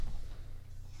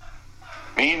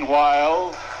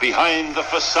Meanwhile, behind the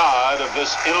facade of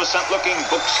this innocent-looking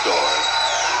bookstore,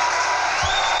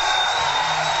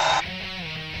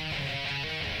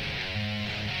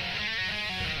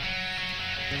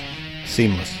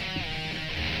 seamless.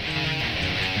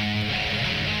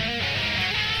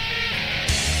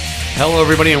 Hello,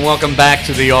 everybody, and welcome back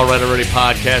to the All Right Already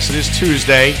podcast. It is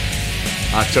Tuesday,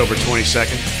 October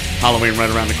 22nd. Halloween right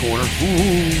around the corner.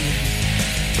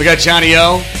 Ooh. We got Johnny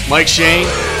O, Mike Shane,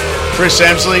 Chris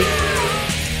Emsley,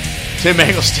 Tim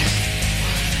Eggleston,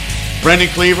 Brendan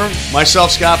Cleaver,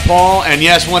 myself, Scott Paul, and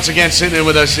yes, once again, sitting in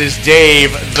with us is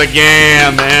Dave the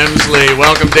Gam Emsley.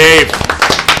 Welcome, Dave.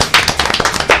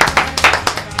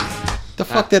 The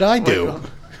fuck did I do?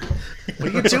 What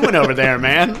are you doing over there,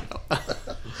 man?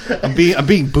 I'm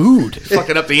being booed.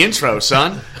 Fucking up the intro,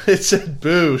 son. It said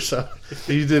boo, so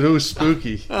you did ooh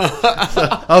spooky. So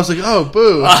I was like, oh,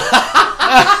 boo.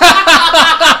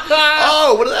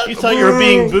 Oh, what is that? You thought you were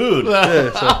being booed.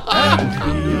 Yeah, so.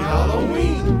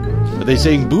 Are they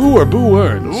saying boo or boo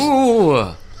words?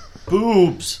 Ooh.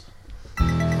 Boobs.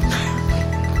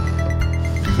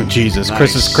 Jesus,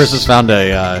 Nice. Chris has found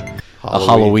a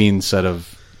Halloween set of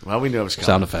Well, we knew it was coming.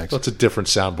 sound effects. Well, it's a different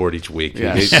soundboard each week.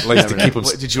 Yeah. He likes to keep him.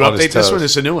 Did you on his update this toes. one?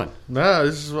 This is a new one. No,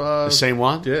 this is The same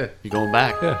one? Yeah. You going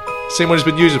back? Yeah, same one he's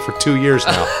been using for 2 years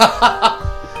now.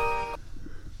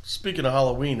 Speaking of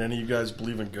Halloween, any of you guys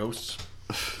believe in ghosts?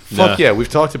 Fuck yeah, we've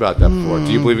talked about that before.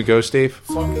 Do you believe in ghosts, Dave?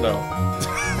 Fuck no.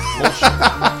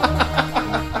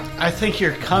 I think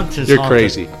your cunt is You're haunted.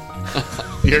 crazy.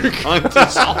 Your cunt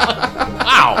is on.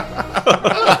 Wow.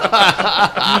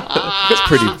 It's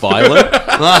pretty violent.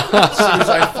 As soon as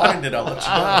I find it, I'll let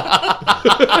you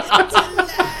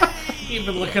know. You've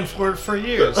been looking for it for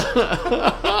years. It's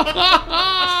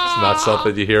not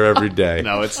something you hear every day.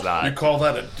 No, it's You not. call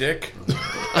that a dick?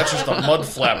 That's just a mud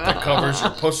flap that covers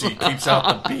your pussy, keeps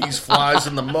out the bees, flies,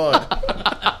 and the mud.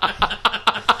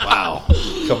 Wow.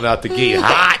 Coming out the gate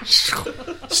hot.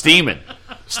 Steaming.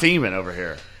 Steaming over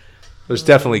here. There's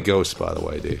definitely ghosts, by the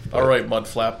way, Dave. All right, mud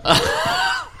flap.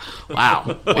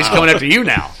 Wow. He's coming after you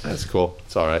now. That's cool.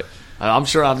 It's all right. I'm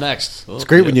sure I'm next. It's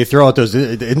great when you throw out those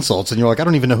insults and you're like, I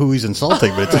don't even know who he's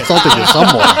insulting, but it's insulting to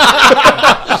someone.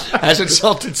 Has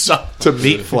insulted some. To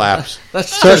meat flaps.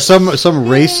 So, some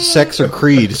race, sex, or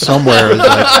creed somewhere is like,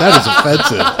 that is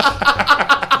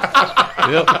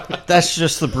offensive. That's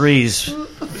just the breeze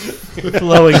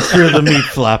flowing through the meat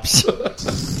flaps.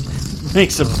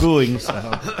 Makes a booing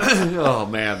sound. Oh,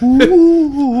 man.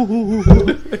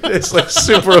 It's like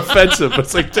super offensive, but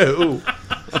it's like to who?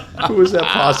 Who is that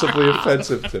possibly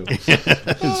offensive to?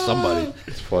 It's somebody.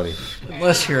 It's funny.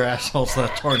 Unless your asshole's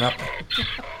not torn up.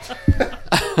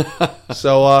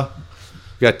 So,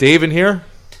 we got Dave in here.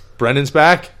 Brendan's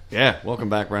back. Yeah, welcome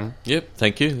back, Brennan. Yep,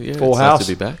 thank you. Yeah, Full it's house. Nice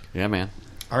to be back. Yeah, man.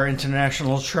 Our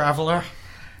international traveler.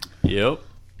 Yep.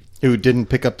 Who didn't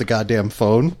pick up the goddamn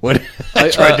phone when I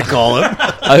tried to call him.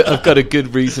 I've got a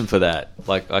good reason for that.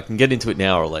 Like, I can get into it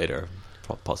now or later.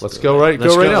 Possibly. Let's go right now.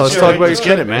 Let's talk about Let's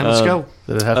your get it, man. Let's go.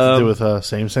 Did it have to do with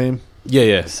same?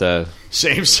 Yeah. So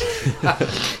Same.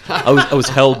 I was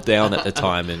held down at the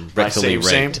time and rectally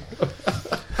Same. raped.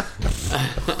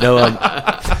 No,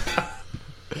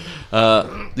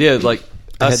 yeah, like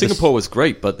Singapore was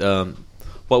great, but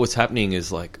what was happening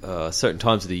is like certain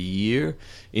times of the year,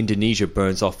 Indonesia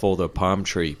burns off all the palm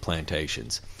tree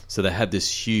plantations. So they have this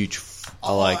huge,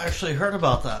 I actually heard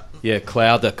about that.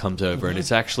 cloud that comes over, and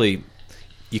it's actually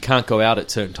you can't go out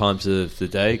at certain times of the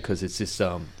day because it's just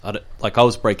I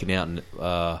was breaking out and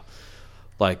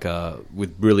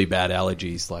with really bad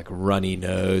allergies, like runny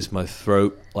nose, my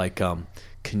throat, like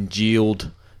congealed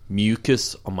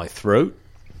mucus on my throat.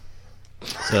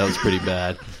 So that was pretty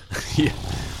bad. Yeah.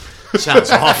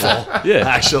 Sounds awful. Yeah.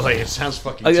 Actually, it sounds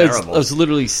fucking I terrible. was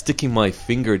literally sticking my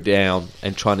finger down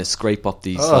and trying to scrape up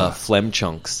these phlegm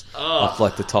chunks off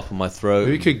like the top of my throat.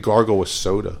 Maybe you could gargle with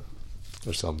soda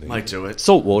or something. Might do it.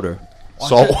 Salt water.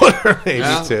 Salt water, maybe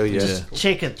Yeah. too. Yeah. Yeah.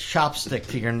 Take a chopstick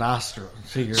to your nostril.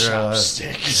 To your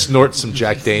Chopstick. Snort some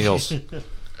Jack Daniels.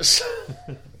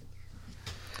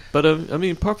 But I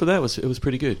mean, apart from that, it was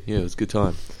pretty good. Yeah, it was a good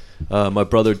time. My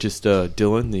brother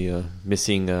Dylan, the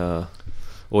missing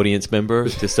audience member,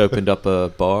 just opened up a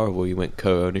bar where we went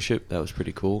co-ownership. That was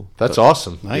pretty cool. That's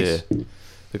awesome. Nice. Yeah,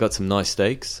 they got some nice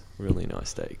steaks, really nice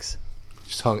steaks.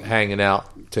 Just hanging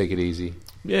out, take it easy.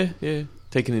 Yeah,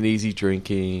 taking it easy,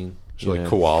 drinking. There's like you know.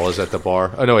 koalas at the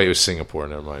bar. Oh no, wait, it was Singapore.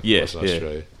 Never mind. Yeah, It wasn't yeah.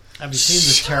 Australia. Have you seen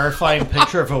this terrifying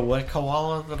picture of a wet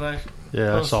koala that I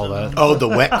Yeah, I saw posted? that. Oh, the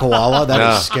wet koala? That is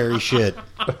Yeah. scary shit.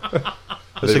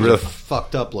 Those They things really- are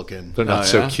fucked up looking. They're not Oh,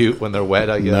 so yeah? cute when they're wet,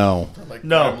 I guess. No. Like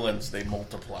No. gremlins, they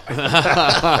multiply.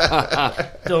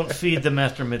 Don't feed them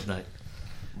after midnight.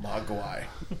 Mogwai.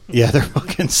 Yeah, they're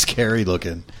fucking scary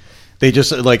looking. They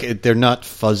just, like, they're not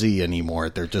fuzzy anymore.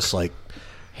 They're just, like,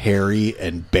 hairy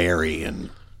and berry and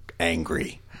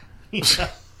angry.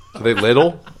 Are they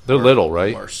little? They're little,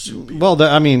 right? Marsupial. Well,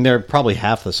 they're probably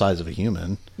half the size of a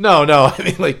human. No, I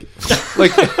mean, like,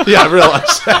 yeah, I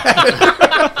realize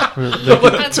that. I'm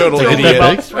like a total They're idiot.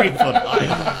 about 3 foot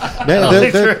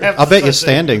high. I'll bet you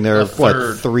standing, they're, a what,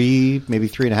 third. 3, maybe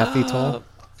 3.5 feet tall?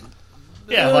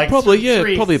 Yeah, probably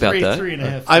about that.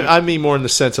 3.5 feet. I mean more in the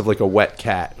sense of like a wet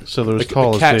cat. So they're as Like,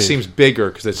 tall a as cat Dave. seems bigger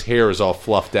because its hair is all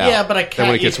fluffed out. Yeah, but a Then cat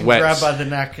when it you gets can wet, grab by the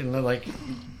neck and like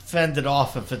fend it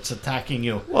off if it's attacking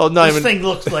you. Well, not this even- thing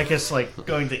looks like it's like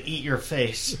going to eat your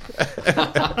face.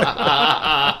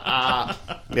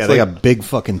 Yeah, they got big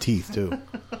fucking teeth, too.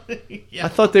 I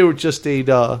thought they were just ate.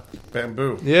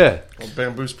 Bamboo. Yeah, Well,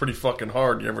 bamboo's pretty fucking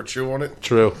hard. You ever chew on it?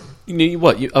 true.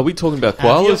 Are we talking about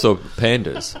koalas or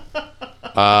pandas?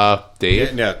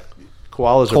 Dave, Yeah.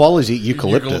 koalas are. Koalas eat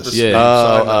eucalyptus. Yeah.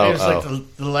 It was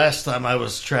like the last time I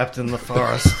was trapped in the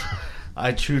forest.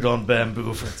 I chewed on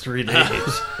bamboo for 3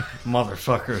 days.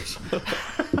 Motherfuckers.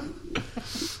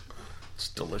 It's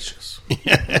delicious.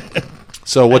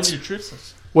 So what's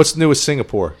nutritious. what's new with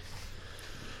Singapore?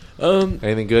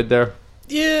 Anything good there?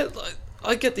 Yeah,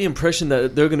 I get the impression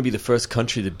that they're going to be the first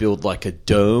country to build like a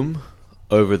dome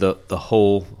over the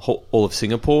whole all of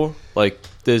Singapore. Like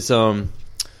there's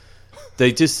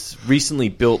they just recently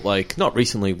built, like, not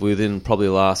recently, within probably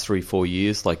the last 3-4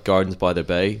 years, like Gardens by the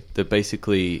Bay. They're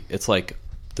basically, it's like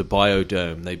the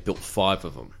Biodome. They built 5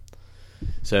 of them.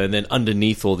 So, and then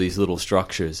underneath all these little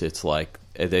structures, it's like,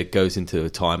 it goes into a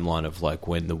timeline of like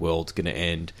when the world's going to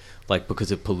end, like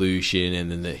because of pollution and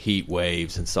then the heat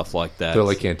waves and stuff like that. They're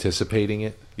like anticipating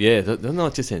it. Yeah, they're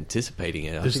not just anticipating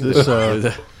it. I Is think this, they're kind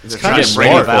of getting ready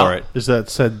smart. for it. Is that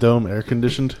said dome air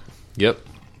conditioned? Yep.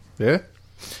 Yeah.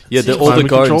 Yeah, all the Climate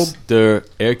gardens, controlled? they're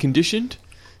air conditioned.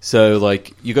 So,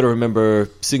 like, you got to remember,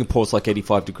 Singapore's like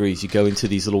 85 degrees. You go into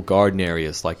these little garden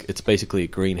areas, like, it's basically a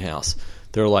greenhouse.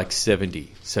 They're like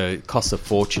 70. So it costs a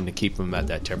fortune to keep them at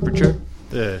that temperature.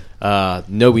 Yeah.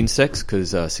 No insects,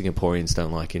 because Singaporeans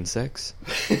don't like insects.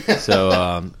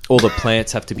 So all the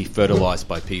plants have to be fertilized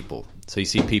by people. So you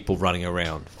see people running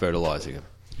around fertilizing them.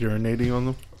 Urinating on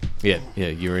them? Yeah,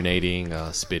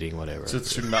 urinating, spitting, whatever. Is it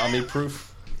tsunami proof?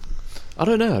 I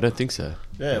don't know. I don't think so.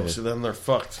 Yeah, well, so then they're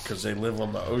fucked because they live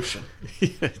on the ocean.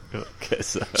 Okay,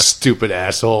 so Stupid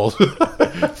asshole.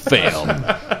 fail.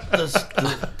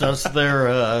 Does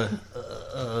their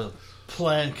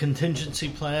contingency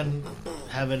plan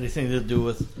have anything to do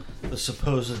with the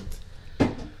supposed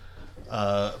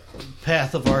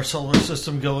path of our solar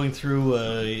system going through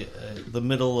the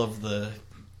middle of the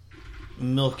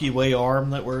Milky Way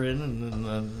arm that we're in,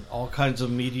 and all kinds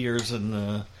of meteors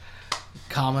and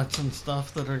comets and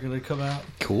stuff that are going to come out?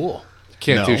 Cool.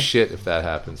 Can't No. do shit if that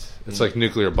happens. It's like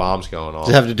nuclear bombs going Does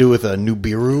it on. have to do with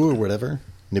Nibiru or whatever?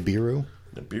 Nibiru?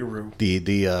 Nibiru.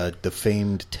 The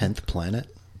famed 10th planet?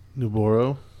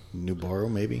 Nuboro? Nuboro,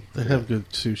 maybe? They have good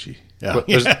sushi. Yeah. But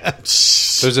there's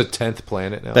a 10th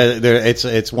planet now. It's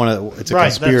a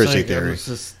conspiracy There theory. was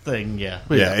this thing, yeah.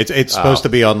 Yeah, it's supposed to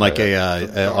be on like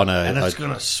And it's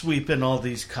going to sweep in all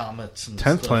these comets. And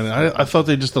 10th stuff. planet? I thought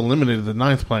they just eliminated the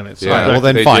 9th planet. So Yeah. well,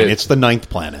 then They fine. did. It's the 9th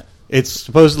planet. It's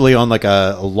supposedly on like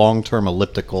a long-term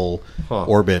elliptical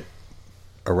orbit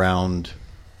around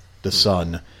the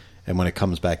sun, and when it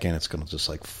comes back in, it's going to just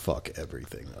like fuck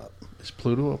everything up. Is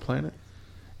Pluto a planet?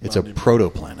 It's a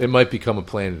protoplanet. It might become a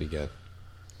planet again.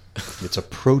 It's a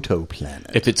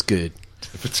protoplanet. If it's good.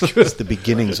 It's the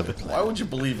beginnings of a Why planet. would you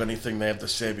believe anything they have to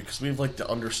say? Because we have like the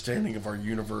understanding of our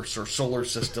universe or solar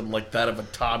system like that of a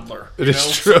toddler. It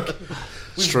is true.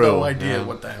 We have true. no idea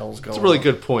what the hell's going on. It's a really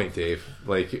good point, Dave.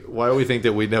 Like, why do we think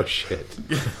that we know shit?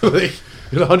 Like,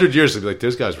 in 100 years, they'll be like,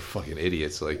 those guys were fucking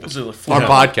idiots. Like, Was it like our 4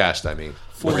 podcast, I mean.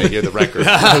 We're going to hear the record.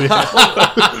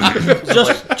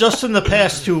 just in the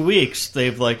past 2 weeks,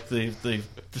 they've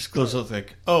disclosed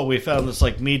like, oh, we found this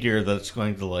like meteor that's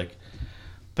going to like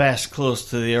pass close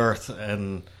to the Earth,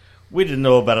 and we didn't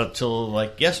know about it till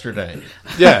like yesterday.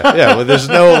 yeah. Well, there's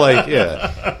no, like,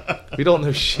 yeah. We don't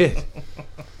know shit.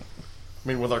 I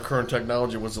mean, with our current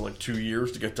technology, was it like 2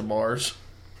 years to get to Mars?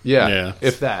 Yeah.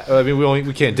 If that. I mean,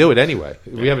 we can't do it anyway.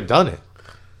 We haven't done it.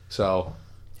 So,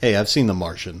 Hey, I've seen The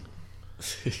Martian.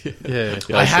 Yeah.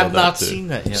 I have that not too. seen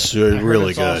that yet. It's I heard really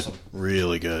it's good. awesome.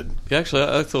 Really good. Yeah, actually,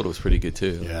 I thought it was pretty good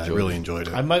too. Yeah, I Enjoyed really it. enjoyed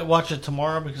it. I might watch it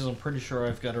tomorrow because I'm pretty sure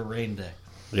I've got a rain day.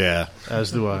 Yeah.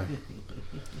 As do I.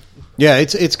 Yeah,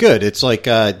 it's good. It's like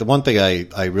the one thing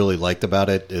I really liked about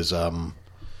it is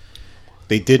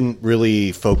they didn't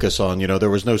really focus on, there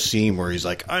was no scene where he's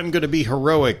like, I'm going to be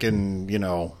heroic and,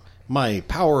 my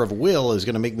power of will is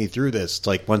going to make me through this. It's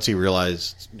like once he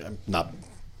realized, I'm not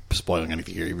spoiling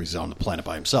anything here, he was on the planet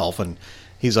by himself, and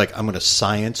he's like, I'm going to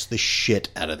science the shit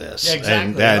out of this. Yeah, exactly,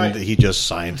 and then right. he just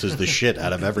sciences the shit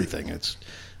out of everything.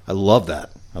 I love that.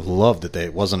 I love that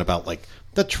it wasn't about like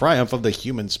the triumph of the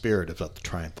human spirit, it's about the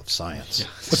triumph of science. Yeah.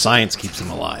 Science keeps him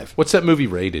alive. What's that movie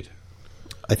rated?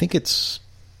 I think it's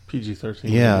PG-13.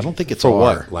 Yeah, I don't think it's For R.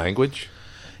 what? Language?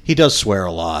 He does swear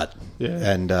a lot, Yeah.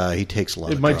 and he takes a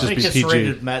lot It of might drugs. I just think be it's PG.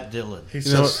 rated Matt Dillon. He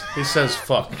says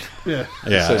fuck. Yeah.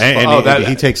 Yeah, says and, fu- and oh,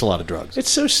 he takes a lot of drugs. It's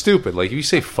so stupid. Like, if you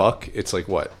say fuck, it's like,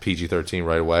 what, PG-13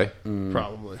 right away?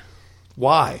 Probably.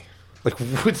 Why? Like,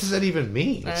 what does that even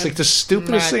mean? It's like the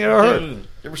stupidest thing I ever heard. You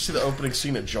ever see the opening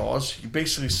scene of Jaws? You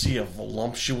basically see a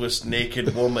voluptuous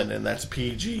naked woman, and that's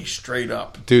PG straight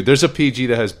up. Dude, there's a PG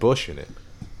that has Bush in it.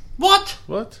 What?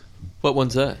 What? What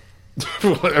one's that?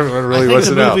 Everyone I really think wants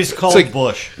the to know. movie's called it's like,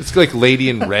 Bush. It's like Lady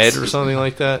in Red or something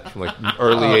like that, from like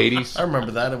early 80s. I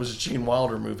remember that. It was a Gene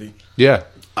Wilder movie. Yeah.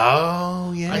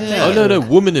 Oh, yeah. Oh no,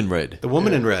 Woman in Red. The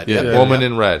Woman in Red. Yeah. Woman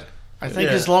in Red. I think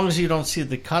Yeah. as long as you don't see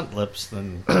the cunt lips,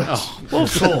 then Well,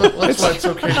 cool. That's why it's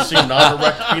okay to see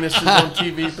non-erect penises on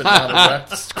TV, but not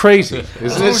erect. It's crazy. as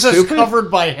Isn't long it as it's stupid? covered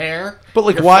by hair. But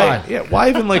like, you're why? fine. Yeah, why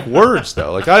even like words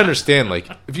though? Like, I understand. Like,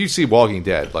 if you see Walking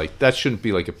Dead, like that shouldn't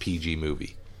be like a PG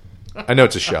movie. I know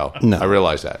it's a show. No. I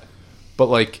realize that. But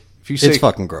like, if you say It's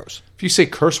fucking gross. if you say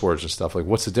curse words and stuff, like,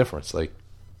 what's the difference? Like,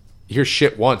 you hear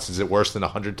shit once, is it worse than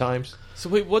 100 times? So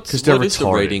wait, 'Cause what they're is the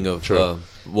retarded. rating of True.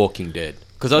 Walking Dead?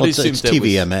 Because I Well, assumed it's that was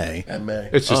TVMA. MA.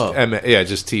 It's just Oh. yeah,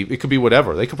 just TV. It could be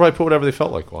whatever. They could probably put whatever they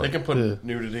felt like on They it. can put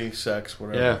nudity, sex,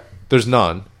 whatever. Yeah, there's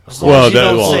none. As long as you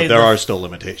don't say there the are still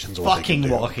limitations. on what they can fucking do,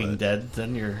 Walking but- Dead,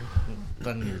 then you're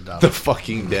done. The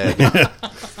fucking dead.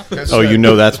 Oh, you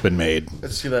know that's been made.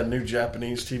 Let's see that new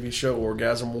Japanese TV show,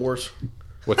 Orgasm Wars.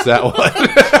 What's that one?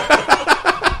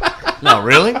 No,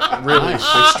 really? Really, they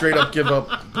straight up give up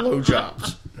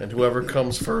blowjobs, and whoever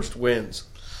comes first wins.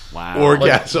 Wow. Like,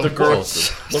 Orgasm. the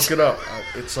girls, look it up.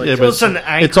 It's like Yeah, So it's an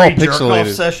angry it's all jerk-off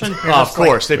pixelated. session. You're Oh, of just like,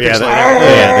 course. They Yeah,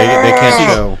 pixelate they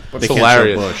can't show. It's They can't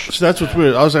hilarious. show Bush. So that's what's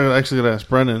weird. I was actually going to ask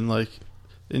Brennan, like,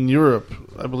 in Europe,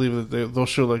 I believe that they'll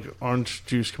show, like, orange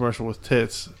juice commercial with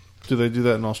tits. Do they do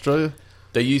that in Australia?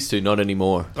 They used to, not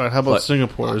anymore. All right, how about But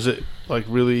Singapore? Is it, like,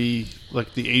 really,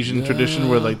 like, the Asian tradition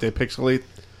where, like, they pixelate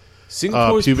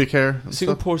Singapore's pubic hair? and stuff?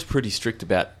 Singapore's pretty strict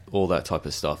about all that type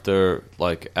of stuff. They're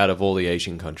like out of all the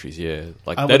Asian countries, yeah.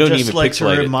 Like I they would don't just even like to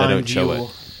pixelate it. They remind don't show you it.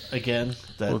 again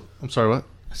that Well, I'm sorry, what?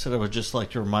 I said I would just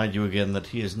like to remind you again that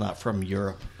he is not from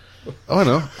Europe. Oh, I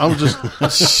know. I was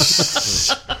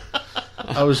just...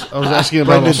 I was asking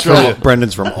about Australia.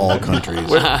 Brendan's from all countries.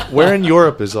 Where in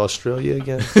Europe is Australia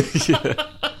again?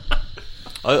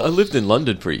 I lived in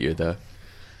London for a year though.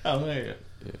 Oh, there you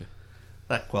go.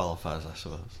 That qualifies, I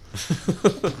suppose.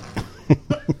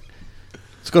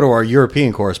 Let's go to our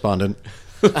European correspondent.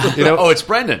 Oh, it's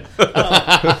Brendan.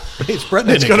 It's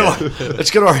Brendan.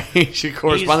 Let's go to our Asian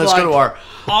correspondent. Let's go to our.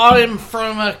 I'm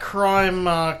from a crime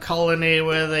colony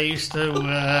where they used to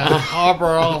harbor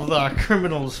all of the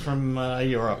criminals from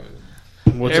Europe.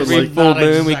 What's Every it like? full Not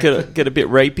moon we exactly. get a bit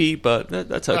rapey, but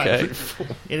that's okay.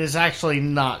 It is actually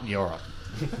not Europe.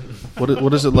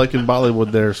 What is it like in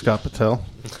Bollywood there, Scott Patel?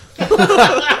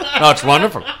 No, it's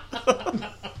wonderful.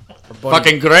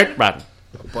 Fucking great, man.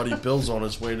 Buddy Bill's on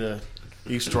his way to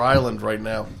Easter Island right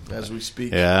now as we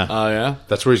speak. Yeah, Oh, yeah?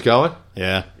 That's where he's going?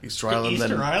 yeah. Easter Island,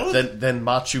 Easter Island? then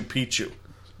Machu Picchu.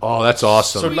 Oh, that's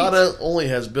awesome. So not only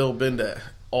has Bill been to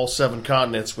all 7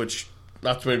 continents, which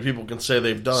not too many people can say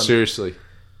they've done, Seriously.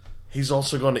 he's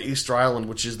also gone to Easter Island,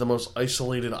 which is the most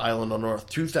isolated island on Earth.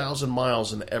 2,000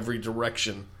 miles in every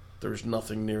direction. There's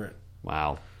nothing near it.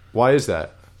 Wow. Why is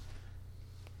that?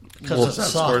 Because it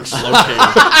That's where sucks. it's located.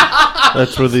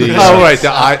 That's where the... Oh, right, the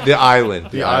island.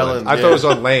 The island, I thought it was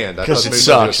on land. I Because thought it maybe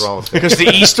something was sucks. wrong with it. Because the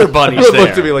Easter Bunny's It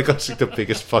looked to me there. like I was like the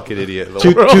biggest fucking idiot in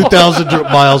the world. 2,000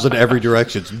 miles in every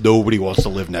direction. Nobody wants to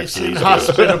live next It's to these.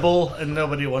 inhospitable, and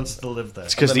nobody wants to live there.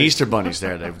 It's because the Easter Bunny's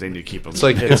there. They need to keep them.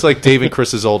 It's like Dave and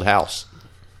Chris's old house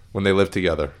when they lived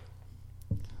together.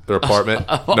 Their apartment.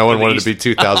 No one wanted to be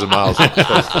 2,000 miles.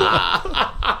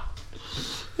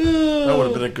 That would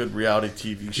have been a good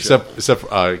reality TV show. Except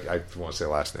for, I want to say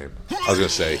last name. I was going to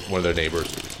say one of their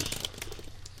neighbors.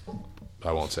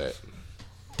 I won't say it.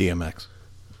 DMX.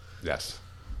 Yes.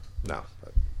 No.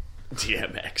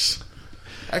 DMX.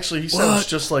 Actually, he sounds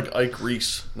just like Ike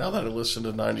Reese. Now that I listen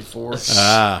to 94,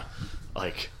 Ah,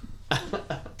 Like,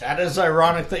 That is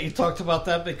ironic that you talked about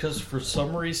that because for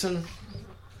some reason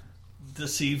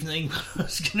this evening when I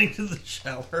was getting to the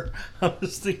shower, I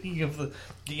was thinking of the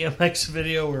DMX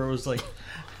video where it was like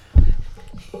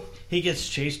he gets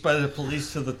chased by the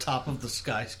police to the top of the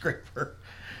skyscraper,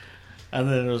 and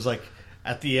then it was like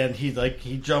at the end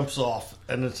he jumps off,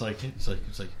 and it's like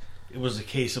it was a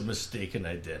case of mistaken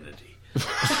identity.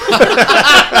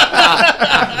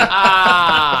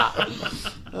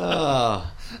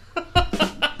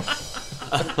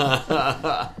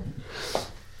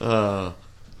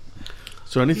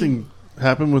 So anything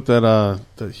happened with that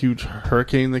huge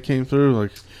hurricane that came through?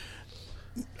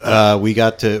 Like, we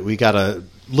got a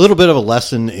little bit of a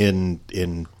lesson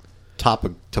in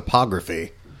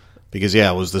topography because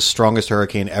it was the strongest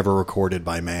hurricane ever recorded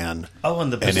by man. Oh, in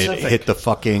the and Pacific. it hit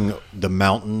the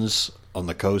mountains on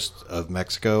the coast of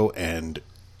Mexico and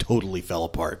totally fell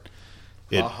apart.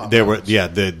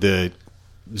 The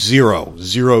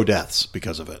zero deaths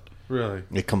because of it. really?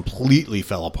 It completely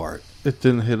fell apart. It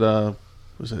didn't hit,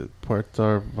 was it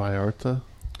Puerto Vallarta?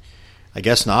 I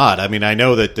guess not. I mean, I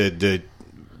know that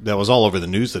that was all over the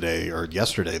news today or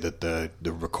yesterday that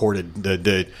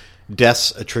the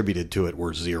deaths attributed to it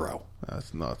were zero.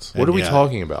 That's nuts. What are we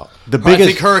talking about? The I biggest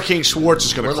think Hurricane Schwartz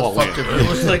is going to call in. It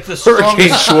was like the Hurricane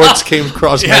strongest. Schwartz came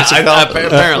across Mexico.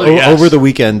 Apparently, yes. over the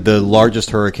weekend, the largest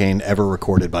hurricane ever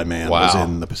recorded by man was Wow.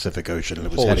 in the Pacific Ocean, and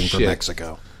it was Holy heading for shit.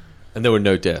 Mexico, And there were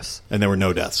no deaths. and there were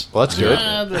no deaths. Well, that's good.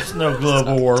 There's no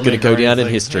global warming. It's going to go or down in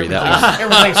anything. history. That one.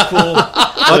 Everything's cool.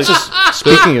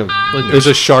 Speaking of, There's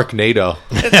a Sharknado.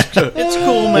 It's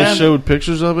cool, they man. showed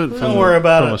pictures of it from, worry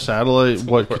about from it. a satellite,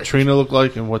 what Katrina looked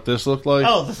like and what this looked like.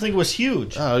 Oh, the thing was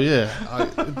huge. Oh, yeah.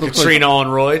 It looked Katrina on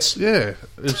roids. yeah.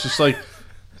 It's just like,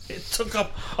 It took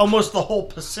up almost the whole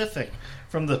Pacific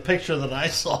from the picture that I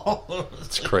saw.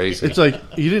 It's crazy. it's like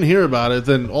you didn't hear about it,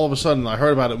 then all of a sudden I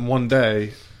heard about it in one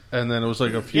day, and then it was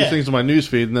like a few Yeah. things in my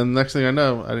newsfeed, and then the next thing I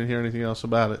know, I didn't hear anything else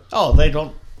about it. Oh, they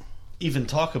don't even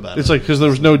talk about It's it. like because there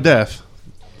was no death.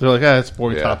 They're like, it's a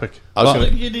boring Yeah. topic. I was But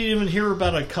gonna, you didn't even hear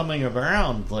about it coming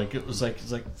around. Like it's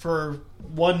like for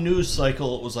one news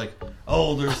cycle, it was like,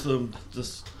 oh, there's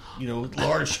this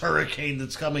large hurricane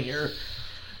that's coming here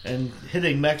and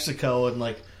hitting Mexico, and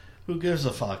like, who gives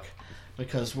a fuck?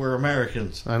 Because we're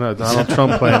Americans. I know Donald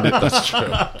Trump planned it. that's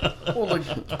true. Well,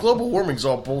 like, global warming's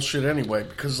all bullshit anyway,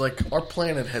 because, like, our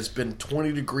planet has been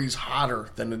 20 degrees hotter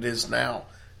than it is now,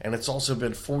 and it's also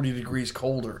been 40 degrees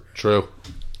colder. True.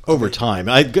 Over time,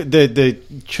 the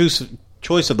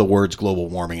choice of the words "global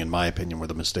warming," in my opinion, were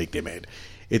the mistake they made.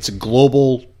 It's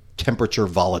global temperature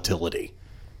volatility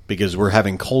because we're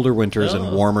having colder winters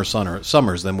and warmer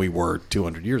summers than we were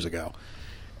 200 years ago.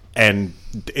 And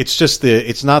it's just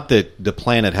it's not that the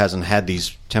planet hasn't had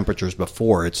these temperatures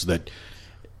before. It's that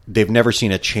they've never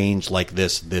seen a change like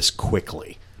this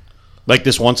quickly. Like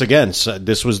this once again,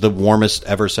 this was the warmest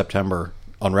ever September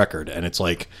on record. And it's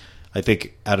like, I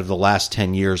think out of the last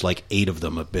 10 years, like 8 of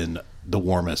them have been the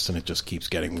warmest, and it just keeps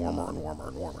getting warmer and warmer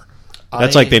and warmer.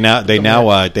 That's like they out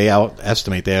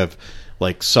estimate they have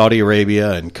like Saudi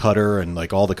Arabia and Qatar and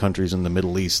like all the countries in the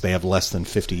Middle East. They have less than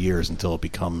 50 years until it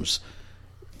becomes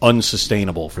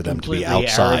unsustainable for them to be Completely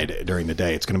outside during the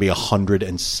day. It's going to be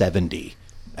 170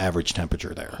 average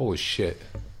temperature there. Holy shit.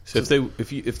 So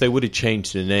if they would have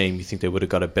changed the name, you think they would have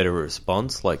got a better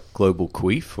response, like Global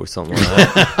Queef or something like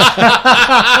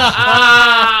that?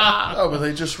 Oh, but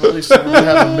they just released that we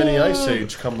have a mini ice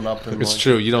age coming up in It's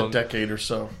true, you a don't- decade or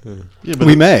so. Yeah, but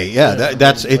We may,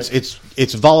 that's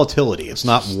it's volatility. It's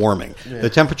not warming. The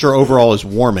temperature overall is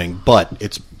warming, but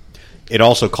it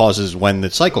also causes when the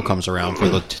cycle comes around for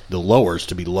the lowers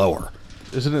to be lower.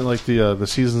 isn't it like the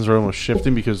seasons are almost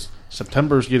shifting because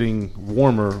September's getting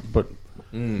warmer, but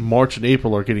March and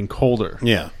April are getting colder.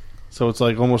 Yeah. So it's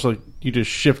like almost like you just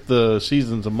shift the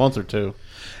seasons a month or two.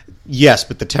 Yes,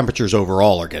 but the temperatures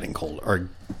overall are getting colder. Or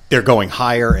they're going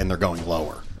higher and they're going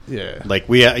lower. Yeah. Like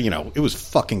it was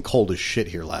fucking cold as shit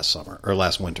here last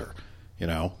winter,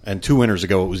 and 2 winters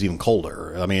ago it was even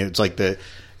colder. I mean, it's like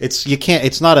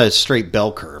it's not a straight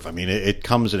bell curve. I mean, it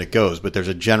comes and it goes, but there's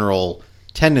a general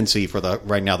tendency for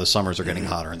right now the summers are getting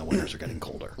hotter and the winters are getting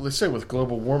colder. Well, they say with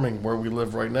global warming, where we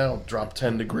live right now, dropped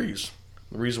 10 degrees.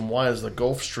 The reason why is the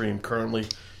Gulf Stream currently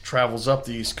travels up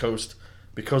the East Coast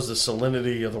because the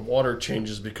salinity of the water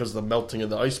changes because of the melting of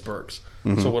the icebergs.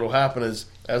 So what will happen is,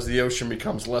 as the ocean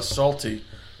becomes less salty,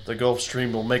 the Gulf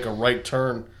Stream will make a right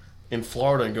turn in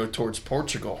Florida and go towards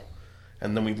Portugal.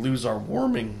 And then we lose our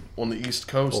warming on the East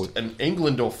Coast, and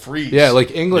England will freeze. Yeah,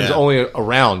 like England's Yeah. only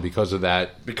around because of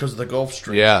that. because of the Gulf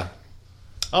Stream. Yeah.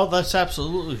 Oh, that's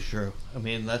absolutely true. I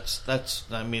mean, that's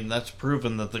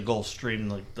proven that the Gulf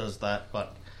Stream does that.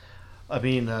 But I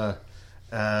mean, lack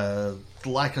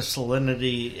of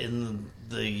salinity in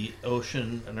the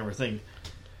ocean and everything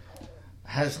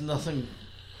has nothing.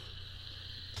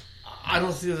 I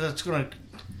don't think that's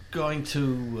going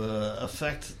to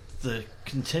affect the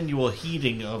continual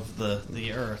heating of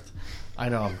the Earth. I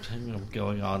know I'm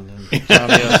going on, and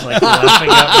Johnny's like laughing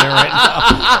at me right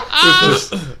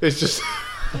now. It's just.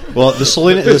 Well, the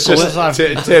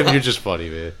salinity. Tim, you're just funny,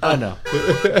 man. I know.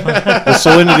 The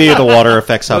salinity of the water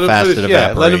affects how fast it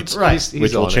evaporates, right.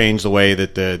 which will change the way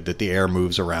that the air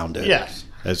moves around it. Yes.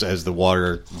 As the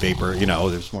water vapor,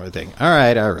 there's more thing. All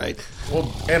right.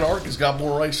 Well, Antarctica's got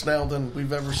more ice now than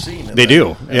we've ever seen. They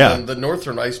do, yeah. And the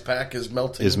northern ice pack is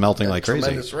melting. Like at crazy.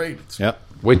 Tremendous rates. Yep.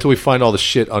 Wait till we find all the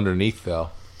shit underneath,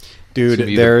 though. Dude, It's gonna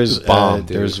be there's the bomb,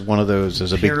 dude. there's one of those.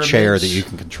 There's a big Pyramids. chair that you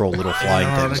can control little flying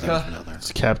things. Antarctica.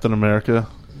 It's Captain America.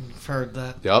 I've heard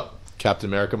that. Yep. Captain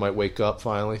America might wake up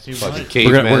finally. You Fucking might.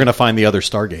 caveman. We're gonna find the other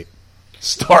Stargate.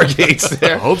 Stargate's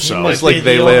there. I hope so. Might It's like be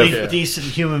they the live. only decent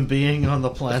human being on the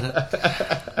planet.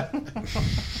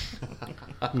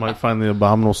 You might find the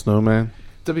abominable snowman.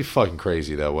 That'd be fucking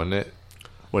crazy, though, wouldn't it?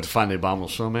 What, to find the abominable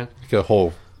snowman? Like a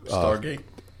whole, Stargate.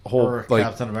 Or like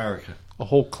Captain America. a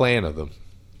whole clan of them,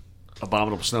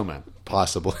 Abominable snowman.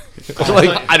 possibly.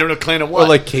 Like I don't know, clan of what? or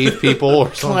like cave people or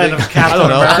Clan something. of Captain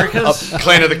Americas.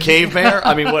 clan of the cave bear?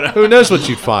 I mean, what? Who knows what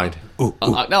you'd find? No,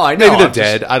 I know. Maybe they're I'm just-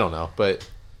 dead. I don't know, but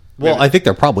Well, I think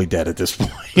they're probably dead at this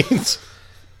point.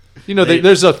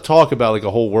 there's a talk about like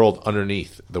a whole world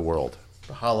underneath the world,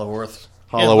 The Hollow Earth.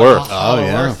 Hollow Earth. Oh,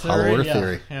 yeah. Earth Hollow theory, Earth yeah,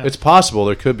 theory. yeah. It's possible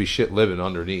there could be shit living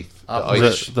underneath the Is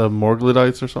ice. that the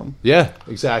Morglodites or something? Yeah,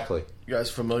 exactly. You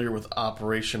guys familiar with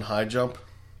Operation High Jump?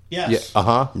 Yes.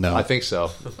 Yeah, No. I think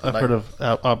so. I've heard of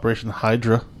Operation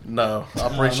Hydra. No.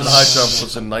 Operation High Jump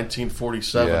was in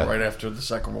 1947, Yeah. right after the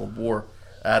Second World War.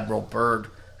 Admiral Byrd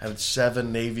had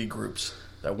 7 Navy groups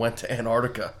that went to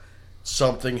Antarctica.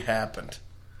 Something happened.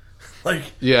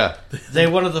 Yeah, They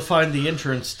wanted to find the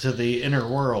entrance to the inner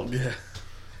world. Yeah.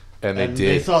 and they And did.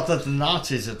 they thought that the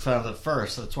Nazis had found it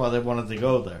first. That's why they wanted to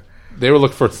go there. They were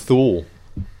looking for Thule.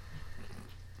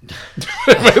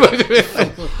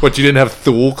 What, you didn't have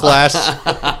Thule class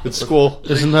at school?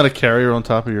 Isn't that a carrier on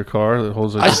top of your car that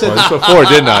holds like I said this before,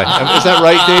 didn't I? Is that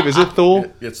right, Dave? Is it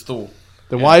Thule? It's Thule.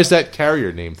 Then why is that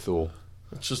carrier named Thule?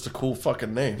 It's just a cool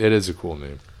fucking name. It is a cool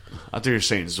name. I thought you were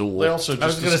saying Zool. They also I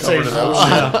was just gonna discovered say an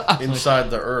Zool. ocean inside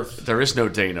the Earth. There is no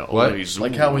Dana. What? Only Zool.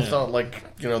 Like how we thought,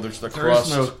 there's the There is crust,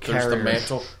 no there's the carrier.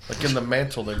 mantle. Like in the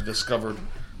mantle, they've discovered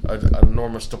an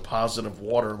enormous deposit of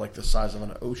water, like the size of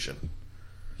an ocean.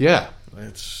 Yeah.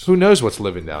 It's Who knows what's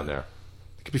living down there?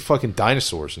 It could be fucking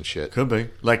dinosaurs and shit. Could be.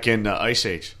 Like in Ice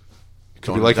Age. It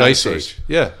could be like Ice Age.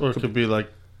 Yeah. Or it could be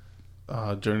like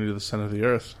Journey to the Center of the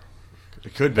Earth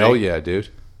It could be. Hell yeah, dude.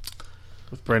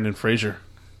 with Brendan Fraser.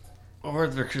 Or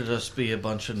there could just be a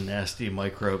bunch of nasty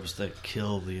microbes that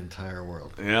kill the entire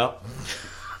world. Yeah.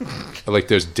 Like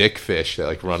those dick fish that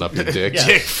like run up your dick.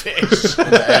 Dick fish.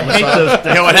 Amazon.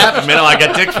 You know what happened, man? I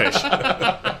got dick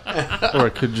fish. Or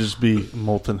it could just be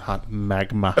molten hot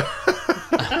magma.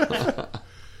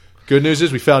 Good news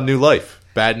is we found new life.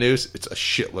 Bad news, it's a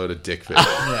shitload of dick fish.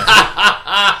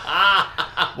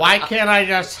 Why can't I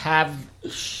just have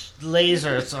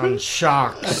lasers on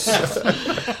sharks?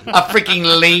 A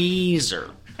freaking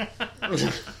laser.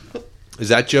 Is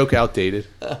that joke outdated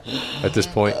at this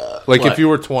point? Like What? if you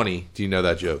were 20, do you know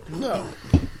that joke? No.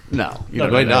 No, you You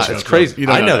don't might know not. that It's joke. crazy. You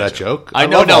don't I know that joke. I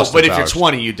know, love no, Austin but if you're Powers.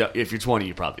 20, you don't. If you're 20,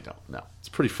 you probably don't. No. It's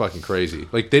pretty fucking crazy.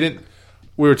 Like they didn't.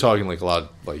 We were talking like a lot of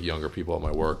like younger people at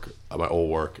my work, at my old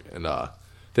work, and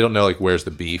they don't know like where's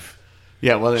the beef,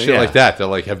 Yeah, well, shit like that. They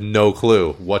like have no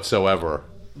clue whatsoever.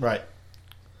 Right.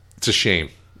 It's a shame.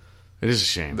 It is a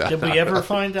shame. Did we ever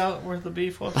find out where the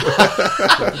beef was?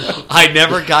 I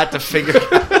never got to figure.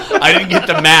 I didn't get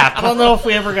the I map. don't know if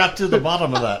we ever got to the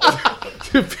bottom of that.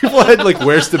 People had like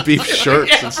where's the beef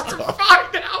shirts and stuff.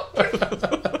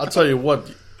 I'll tell you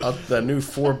what. That new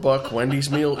 $4 Wendy's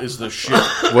meal is the shit.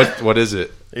 What is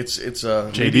it? It's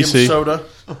a JDC. medium soda,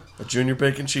 a junior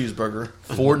bacon cheeseburger,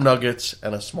 4 nuggets,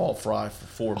 and a small fry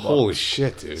for $4. Holy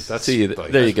shit, dude! That's See,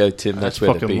 like, there you go, Tim. That's where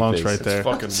the fucking beef lunch is. right It's there.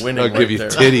 fucking winning. I'll give you there.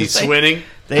 titties. Winning.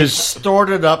 They stored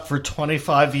it up for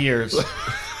 25 years.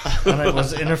 And it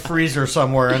was in a freezer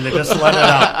somewhere, and they just let it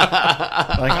out.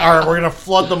 Like, all right, we're going to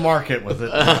flood the market with it.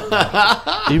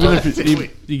 Even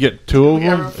if you get 2 of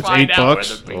them, it's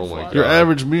 $8. Oh my god! Your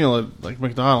average meal at like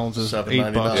McDonald's is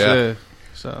 $7.99. $8. Yeah. Yeah.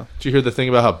 So Did you hear the thing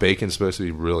about how bacon's supposed to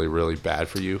be really, really bad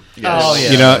for you? Oh,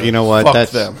 yeah. You know what? Fuck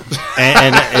That's them.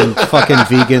 and fucking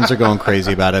vegans are going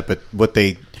crazy about it. But what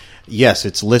they yes,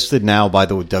 it's listed now by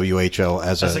the WHO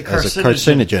as a carcinogen.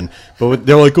 carcinogen, but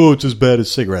they're like, oh, it's as bad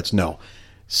as cigarettes. No.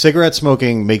 Cigarette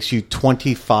smoking makes you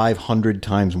 2,500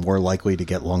 times more likely to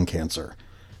get lung cancer.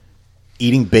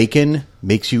 Eating bacon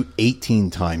makes you 18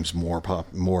 times more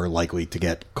likely to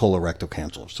get colorectal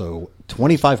cancer. So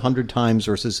 2,500 times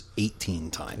versus 18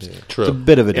 times. True. It's a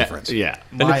bit of a difference. Yeah.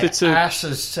 My if it's ass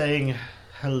is saying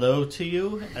hello to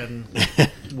you and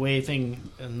waving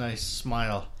a nice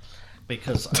smile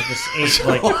because I just ate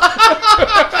like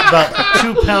about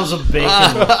 2 pounds of bacon.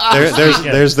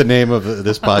 There's the name of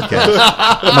this podcast.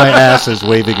 My ass is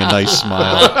waving a nice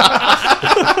smile.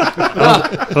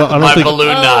 I don't My think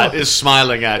balloon knot is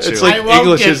smiling at you. It's like I won't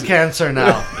English get is- cancer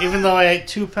now, even though I ate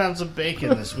 2 pounds of bacon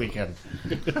this weekend.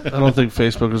 I don't think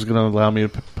Facebook is going to allow me to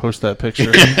post that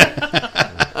picture.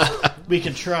 We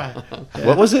can try.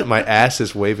 What was it? My ass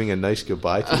is waving a nice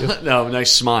goodbye to you. no,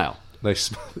 nice smile.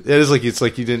 Nice. It's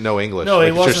like you didn't know English. No, like he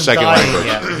it's your wasn't second dying language.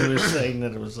 yet. He was saying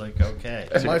that it was like okay.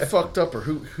 Am I fucked up, or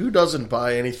who doesn't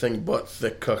buy anything but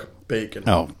thick cooked bacon?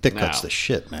 Oh, thick cuts No. the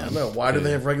shit, man. No, why do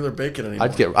they have regular bacon anymore?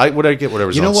 I'd get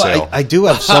whatever's You know on what? sale. I do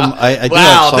have some. I do Wow,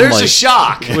 have some there's like a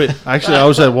shock. Wait, actually, I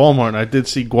was at Walmart and I did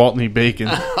see Gwaltney bacon.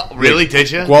 Really?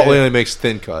 Did you? Gwaltney only makes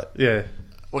thin cut. Yeah.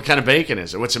 What kind of bacon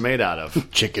is it? What's it made out of?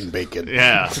 chicken bacon.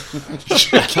 Yeah.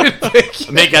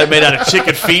 Made out of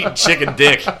chicken feet and chicken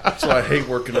dick. That's why I hate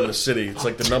working in the city. It's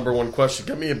like the number one question.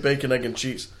 Get me a bacon, egg, and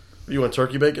cheese. You want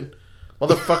turkey bacon?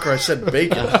 Motherfucker, I said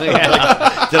bacon.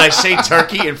 Did I say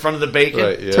turkey in front of the bacon?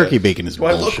 Right, yeah. Turkey bacon is Do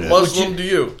I look bullshit. Muslim to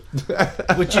you?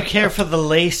 Would you care for the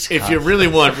lace? If cut? you really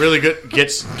want really good,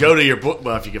 go to your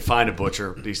well, if you can find a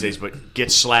butcher these days, but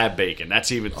get slab bacon.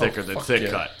 That's even thicker than fuck thick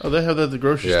yeah. cut. Oh, they have that at the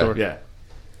grocery Yeah. store. Yeah.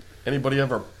 Anybody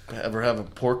ever have a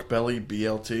pork belly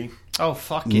BLT? Oh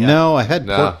fuck yeah! No, I had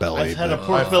No. pork belly. I've had a but-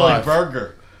 pork High belly five.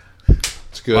 burger.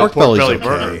 It's good. Pork Pork belly's belly okay.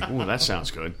 burger. Ooh, that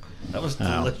sounds good. That was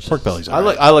No, delicious. pork belly's.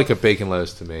 I like a bacon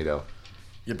lettuce tomato.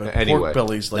 Yeah, but Anyway. pork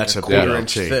belly's like That's a a quarter BLT.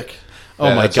 inch thick. Oh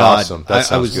Yeah, my that's god, awesome. That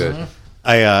sounds I was good.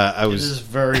 I It was is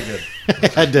very good.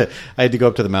 I had to go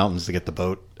up to the mountains to get the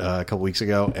boat a couple weeks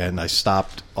ago, and I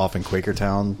stopped off in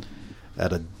Quakertown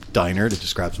at a diner to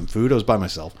just grab some food. I was by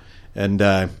myself, and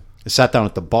I sat down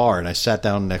at the bar, and I sat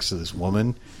down next to this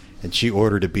woman, and she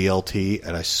ordered a BLT,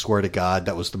 and I swear to God,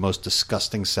 that was the most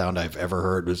disgusting sound I've ever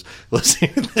heard. Was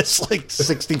listening to this like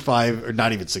 65 or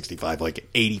not even 65, like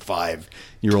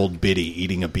 85-year-old biddy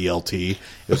eating a BLT. It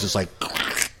was just like.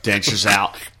 Dentures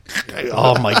out.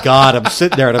 Oh my God! I'm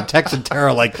sitting there and I'm texting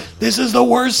Tara like, "This is the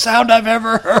worst sound I've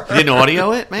ever heard." You didn't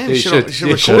audio it, man. You should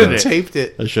should recorded have it. taped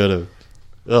it. I should have.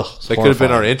 Ugh, That could have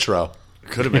been our intro.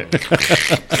 Could have been.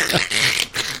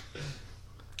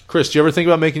 Chris, do you ever think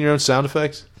about making your own sound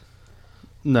effects?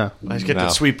 No. Let's get No.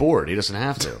 that sweet board. He doesn't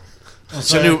have to.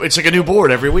 It's like a new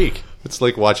board every week. It's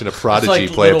like watching a It's prodigy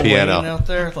like play a Lil piano. Wayne out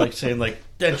there, like saying like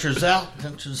dentures out,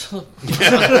 dentures up.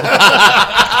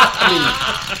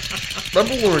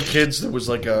 Remember when we were kids, there was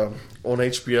like on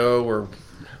HBO or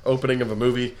opening of a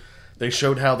movie, they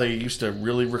showed how they used to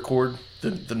really record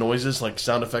the noises, like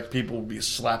sound effect people would be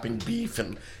slapping beef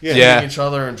and hitting Yeah. each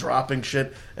other and dropping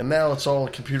shit, and now it's all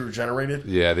computer generated.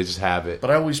 Yeah, they just have it. But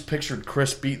I always pictured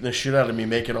Chris beating the shit out of me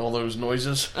making all those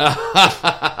noises.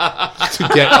 To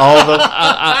get all of them.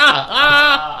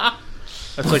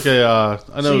 That's like a.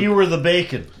 I know So you were the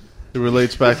bacon. it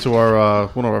relates back to our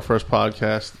one of our first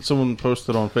podcasts. Someone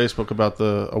posted on Facebook about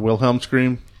a Wilhelm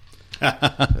scream.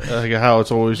 Like how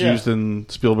it's always Yeah. used in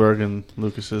Spielberg and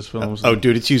Lucas's films. Oh,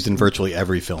 dude, it's used in virtually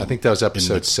every film. I think that was in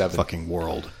episode the 7. Fucking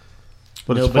world.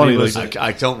 but it's Nobody funny. was- Like,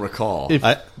 I don't recall. if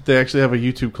I- they actually have a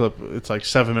YouTube clip, it's like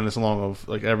 7 minutes long of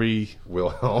like every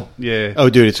Wilhelm. yeah. Oh,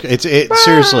 dude, it's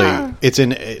seriously. It's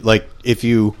in like if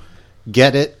you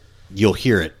get it, you'll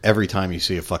hear it every time you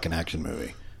see a fucking action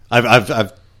movie.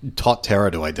 I've taught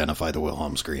Tara to identify the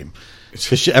Wilhelm scream.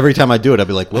 'Cause every time I do it, I'll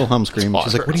be like Wilhelm scream.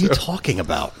 She's like, "What are you talking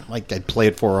about?" Like I'd play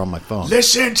it for her on my phone.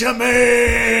 Listen to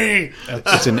me.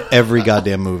 It's in every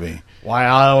goddamn movie. Why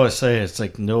I always say it's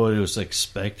like nobody was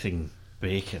expecting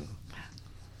bacon.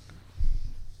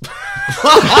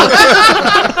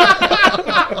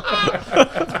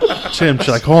 Tim,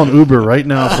 should I call an Uber right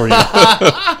now for you?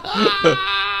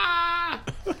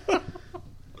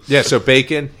 Yeah, so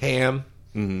bacon, ham.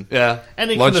 Yeah.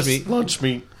 Any Lunch kind of meat. Lunch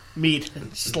meat. meat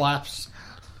slaps.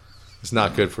 It's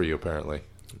not good for you, apparently.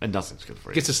 And nothing's good for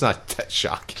I you. guess it's not that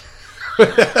shocking.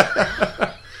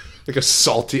 Like a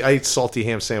salty. I eat salty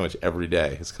ham sandwich every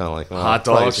day. It's kind of like Hot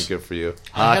probably dogs? isn't good for you.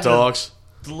 Hot had dogs.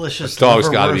 Delicious. Dog's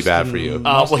never gotta be worse bad than for you. Well,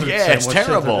 mustard yeah, it's sandwich.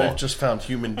 terrible. They've just found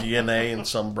human DNA in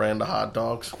some brand of hot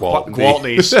dogs. Gwaltney.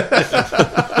 Gwaltney's.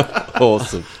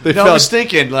 Awesome. They No, I found- was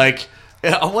thinking, like,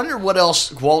 Yeah, I wonder what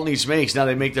else Gwaltney's makes. Now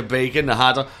they make the bacon, the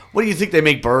hot dog. What do you think they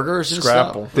make? Burgers and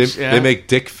Scrapple. stuff? They make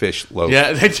dick fish loaf.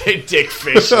 Yeah, they take dick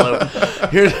fish loaf.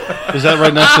 Here, Is that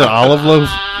right next to olive loaf?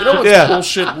 You know what's Yeah.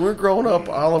 bullshit? When we were growing up,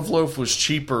 olive loaf was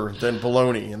cheaper than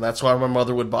bologna, and that's why my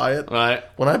mother would buy it. right?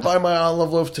 When I buy my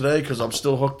olive loaf today, because I'm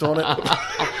still hooked on it,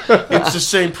 it's the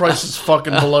same price as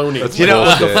fucking bologna. You know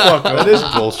what the fuck? That is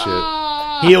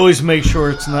bullshit. He always makes sure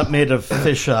it's not made of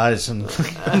fish eyes and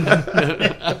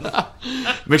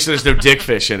Make sure there's no dick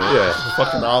fish in it. Yeah.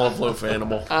 Fucking olive loaf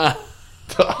animal.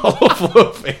 The olive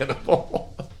loaf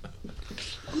animal.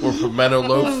 Or pimento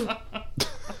loaf.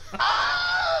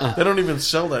 They don't even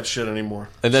sell that shit anymore.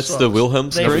 And that's the Wilhelm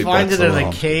they story? find it in a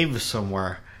wrong. cave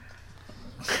somewhere.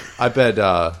 I bet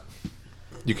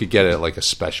you could get it at like a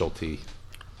specialty.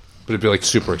 But it'd be like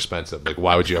super expensive. Like,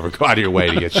 why would you ever go out of your way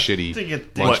to get shitty To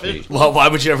get dick lunch fish. meat? Well, why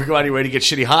would you ever go out of your way to get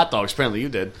shitty hot dogs? Apparently you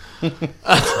did. It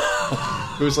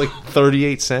was like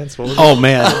 38 cents. What was it? Oh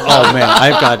man,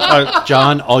 I've got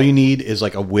John. All you need is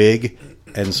like a wig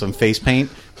and some face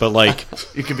paint. But like,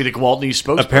 You could be the Gwaltney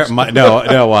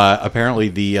spokesperson. apparently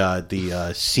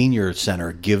the senior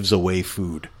center gives away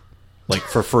food like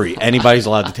for free. Anybody's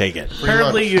allowed to take it.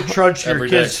 Apparently, you trudge your Every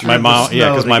kids day. through My the mom, yeah, snow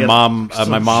because to my get mom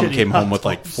some came shitty home hot with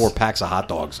like dogs. 4 packs of hot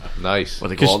dogs. Nice.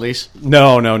 With the Gwaltneys?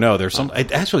 No. There's some.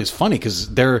 Actually, it's funny because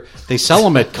they sell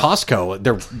them at Costco.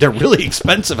 They're really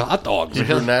expensive hot dogs.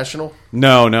 Hebrew National?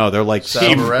 No, they're like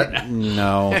Savarette?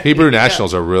 no. Hebrew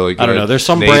Nationals are really good. I don't know. There's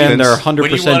some Nathan's. brand they're When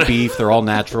you 100% wanna- beef. They're all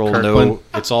natural. No,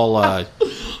 it's all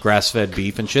grass-fed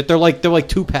beef and shit. They're like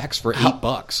 2 packs for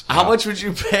 $8. How much would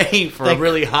you pay for a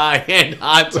really high-end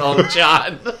hot dog,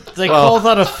 John? They call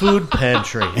that a food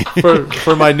pantry.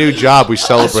 For my new job, we It's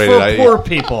celebrated. for I, poor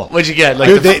people. What'd you get?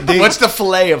 Like Dude, what's the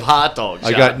fillet of hot dogs?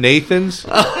 I John? got Nathan's,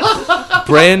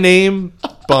 brand name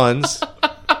buns,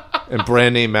 and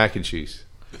brand name mac and cheese.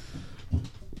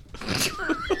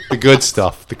 The good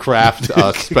stuff, the craft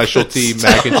specialty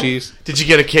mac and cheese. Did you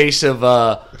get a case of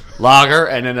lager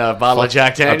and then a bottle of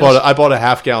Jack Daniels? I bought a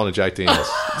half gallon of Jack Daniels.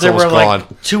 It's There almost were, like,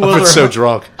 gone. 2 I've been other- so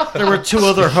drunk. There were 2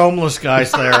 other homeless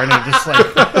guys there, and he just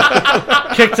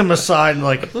like kicked them aside and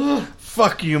like,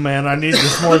 "Fuck you, man! I need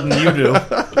this more than you do.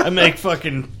 I make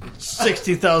fucking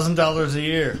 $60,000 a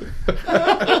year."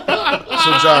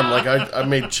 So, John, like I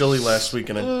made chili last week,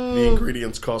 and the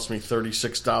ingredients cost me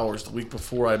 $36. The week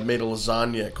before, I made a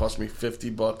lasagna. It cost me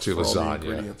 $50 Dude, for all the lasagna.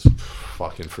 ingredients.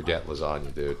 Fucking forget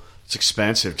lasagna, dude. It's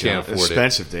expensive, John. Can't afford It's it.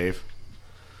 expensive, Dave.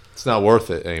 It's not worth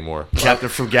it anymore. Captain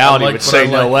Frugality I like would what say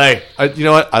I no like. way. You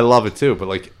know what? I love it too, but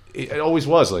like it always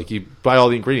was. Like you buy all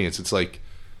the ingredients, it's like you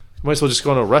might as well just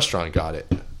go to a restaurant and got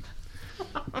it.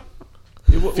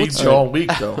 Feeds you all week,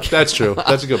 though. That's true.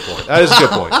 That's a good point. That is a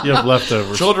good point. You have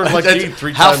leftovers. Children like to eat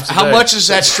 3 times a day. How much does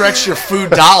that stretch your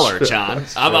food dollar, John?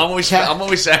 I'm always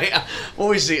interested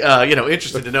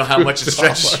to know how much it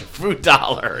stretches your food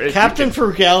dollar. Captain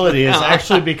Frugality has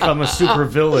actually become a super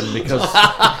villain because he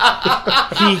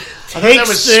that takes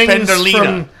was things Spenderlina.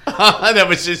 from that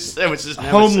was his nemesis.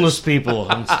 homeless people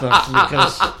and stuff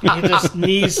because he just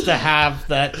needs to have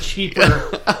that cheaper.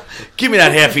 Give me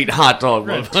that half-eaten hot dog.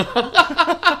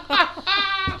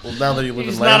 Well, now that you live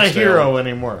He's in not a Lansdale, hero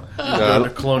anymore. you go to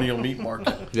Colonial Meat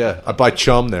Market. Yeah, I buy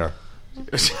chum there.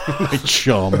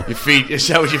 Chum. Is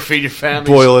that what you feed your family?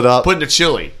 Boil it up. Put in the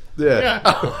chili. Yeah,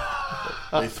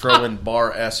 They throw in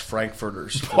bar S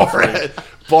Frankfurters.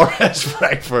 Bar S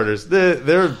Frankfurters.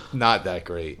 They're not that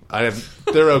great.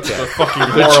 They're okay. Fucking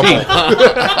horrible.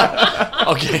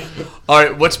 Okay. All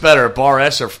right. What's better, Bar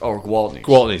S or Gwaltney?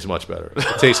 Gwaltney's much better.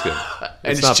 It tastes good.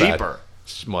 And it's not bad. cheaper.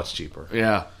 It's much cheaper.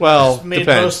 Yeah. Well, Made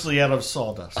depends. mostly out of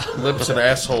sawdust. Lips and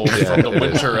assholes from the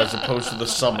winter as opposed to the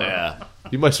summer. Yeah.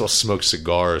 You might as well smoke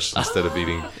cigars instead of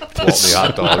eating Gwaltney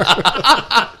hot dogs.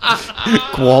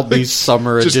 Gwaltney's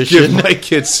summer Just edition. give my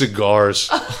kids cigars.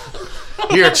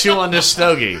 Here, chew on this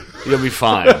stogie. You'll be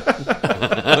fine.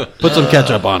 Put some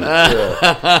ketchup on it.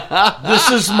 This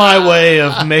is my way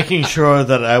of making sure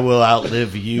that I will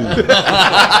outlive you.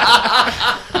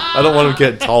 I don't want them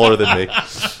getting taller than me.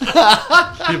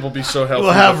 People be so healthy.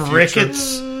 We'll in have the future.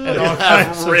 rickets and all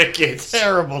kinds of Rickets.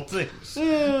 terrible things.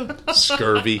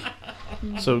 Scurvy.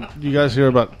 So, you guys hear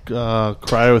about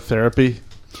cryotherapy?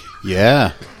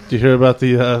 Yeah. Do you hear about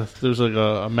there's like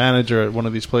a manager at one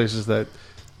of these places that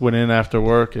went in after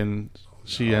work and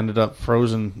she ended up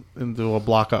frozen into a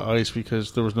block of ice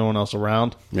because there was no one else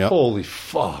around? Yep. Holy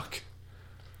fuck.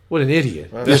 What an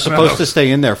idiot. You're supposed to stay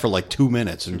in there for like 2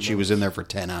 minutes, and she was in there for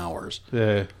 10 hours.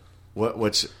 Yeah.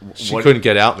 She couldn't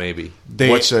get out, maybe.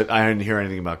 What's it? I didn't hear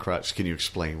anything about cryo. Can you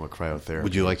explain what cryotherapy?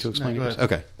 Would you like to explain? go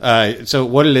Okay. So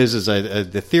what it is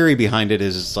the theory behind it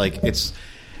is it's like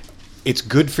it's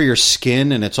good for your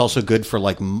skin, and it's also good for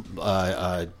like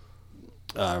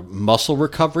muscle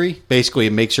recovery. Basically,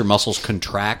 it makes your muscles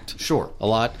contract. Sure. A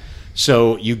lot.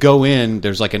 So you go in.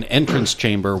 There's like an entrance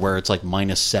chamber where it's like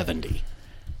minus 70,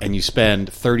 and you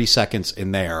spend 30 seconds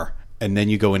in there, and then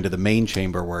you go into the main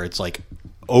chamber where it's like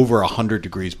over 100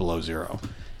 degrees below zero.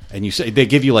 And you say they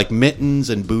give you like mittens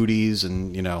and booties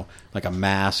and like a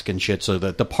mask and shit, so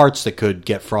that the parts that could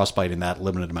get frostbite in that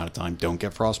limited amount of time don't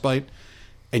get frostbite.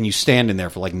 And you stand in there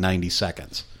for like 90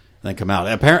 seconds and then come out.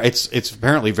 It's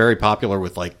apparently very popular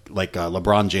with like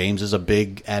LeBron James is a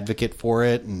big advocate for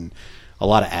it, and a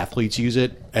lot of athletes use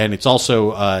it. And it's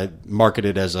also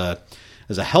marketed as a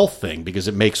health thing because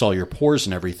it makes all your pores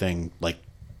and everything like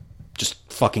just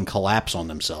fucking collapse on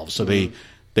themselves. So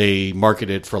they market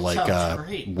it for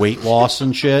like weight loss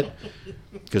and shit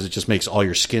because it just makes all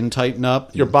your skin tighten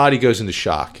up. Your body goes into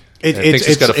shock. It thinks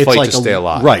it's got to fight to stay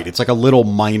alive. Right. It's like a little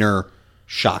minor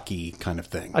shocky kind of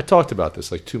thing. I talked about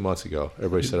this like 2 months ago.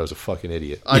 Everybody said I was a fucking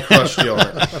idiot. I crushed you on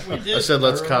it. I said,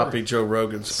 let's copy Joe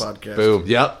Rogan's podcast. Boom.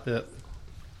 Yep. Yeah.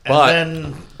 But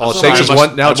then all it takes is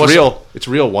one. Now it's real. It's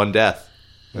real. One death.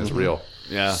 It's real.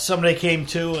 Yeah. somebody came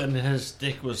to, and his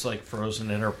dick was like frozen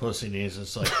in her pussy knees.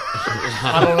 It's like,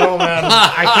 I don't know, man.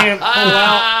 I can't pull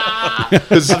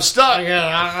out. I'm stuck.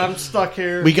 Yeah, I'm stuck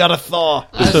here. We got a thaw.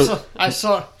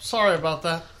 Sorry about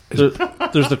that. There's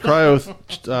the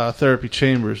cryotherapy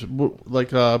chambers.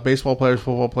 Like baseball players,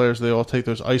 football players, they all take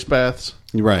those ice baths.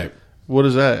 Right. What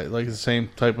is that? Like the same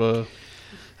type of...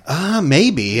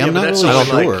 Maybe. I'm not really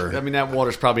sure. I mean, that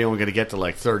water's probably only going to get to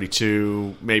like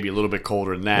 32, maybe a little bit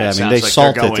colder than that. Yeah, I mean, they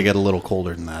salt it to get a little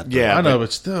colder than that. Yeah, I know,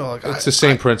 but still, like, it's the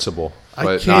same principle. I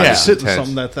but can't not sit in intense.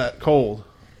 something that's that cold.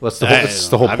 That's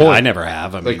the whole point. I never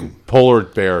have. I like mean, polar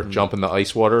bear jump in the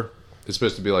ice water. It's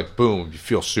supposed to be like boom, you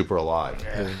feel super alive.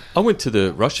 I went to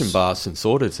the Russian baths in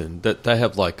Sworderton. That they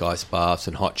have like ice baths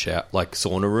and hot shower, like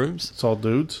sauna rooms. It's all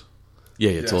dudes.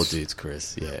 Yeah, it's all dudes,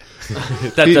 Chris. Yeah,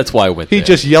 that's why I went. He there.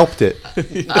 just yelped it.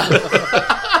 There's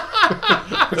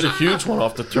a huge one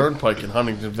off the Turnpike in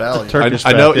Huntington Valley.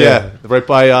 I know. Yeah, right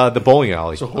by the bowling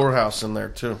alley. There's a whorehouse in there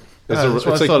too. It's what I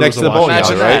like thought it next was to the a bowling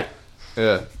Imagine alley, right?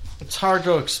 Yeah. It's hard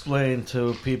to explain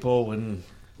to people when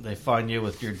they find you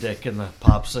with your dick in the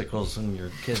popsicles and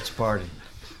your kid's party.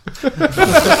 it's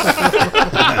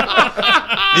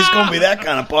going to be that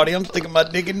kind of party. I'm sticking my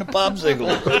dick in the popsicle.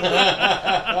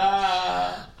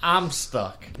 I'm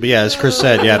stuck. But yeah, as Chris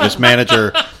said, this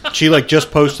manager, she like just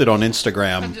posted on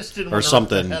Instagram or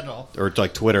something, or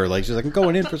like Twitter, like she's like, I'm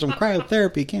going in for some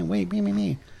cryotherapy. Can't wait,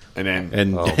 me. And then,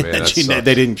 and she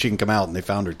can come out, and they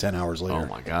found her 10 hours later. Oh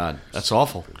my god, that's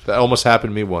awful. That almost happened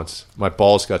to me once. My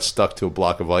balls got stuck to a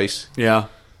block of ice. Yeah,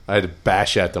 I had to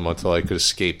bash at them until I could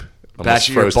escape. Bash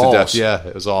your froze balls. to death. Yeah,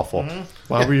 it was awful. Mm-hmm.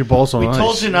 Why were your balls on We ice?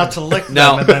 told you not to lick them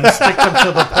No. and then stick them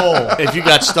to the pole. if you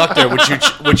got stuck there,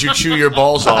 would you chew your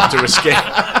balls off to escape?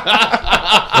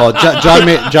 Well,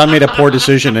 John made a poor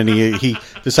decision, and he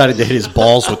decided to hit his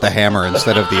balls with the hammer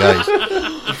instead of the ice.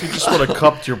 If you just would have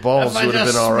cupped your balls, If you I would have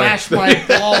just been all right. smashed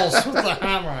my balls with the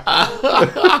hammer.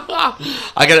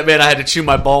 I got to admit, I had to chew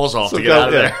my balls off to get out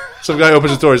of there. Some guy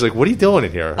opens the door. He's like, "What are you doing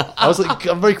in here?" I was like,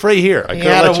 "I'm like right here. I He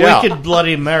can't had let you a out." wicked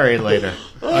Bloody Mary later.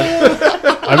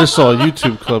 I just saw a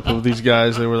YouTube clip of these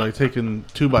guys. They were like taking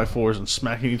 2x4s and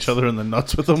smacking each other in the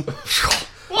nuts with them.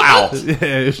 Wow. Yeah,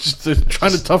 it's just they're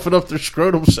trying to toughen up their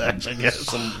scrotum sacks, I guess.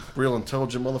 Some real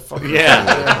intelligent motherfucker. Yeah.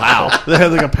 Wow. They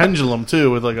had like a pendulum too,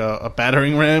 with like a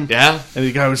battering ram. Yeah. And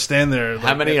the guy would stand there.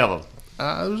 How many of them?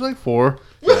 There was like 4.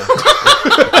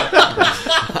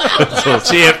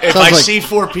 See, if I see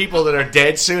 4 people that are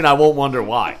dead soon, I won't wonder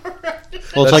why.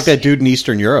 Well, it's like that dude in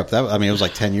Eastern Europe. It was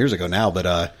like 10 years ago now,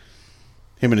 but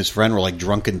him and his friend were like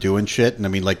drunk and doing shit, and I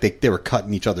mean, like they were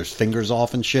cutting each other's fingers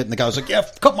off and shit. And the guy was like, "Yeah,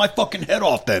 cut my fucking head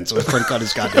off then." So his friend cut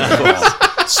his goddamn head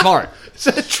off. Smart. Is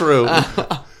that true?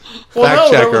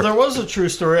 Well, checker. there was a true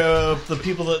story of the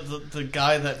people the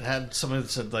guy that had somebody that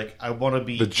said like, "I want to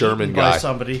be The German eaten by guy.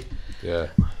 somebody," Yeah.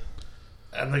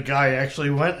 and the guy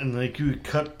actually went and like you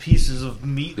cut pieces of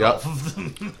meat Yep. off of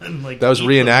them and like That was eat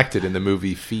reenacted in the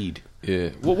movie Feed. Yeah.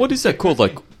 What is that called?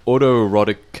 Like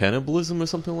autoerotic cannibalism or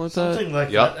something like them. that? Something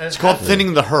like Yep. that. It's called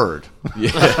thinning the herd.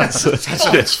 Yeah. That's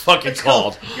what it's fucking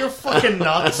called. You're fucking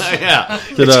nuts. Yeah.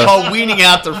 It's called weaning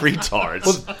out the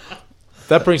retards.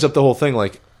 That brings up the whole thing.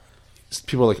 Like,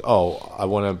 people are like, "Oh, I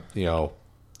want to,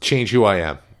 change who I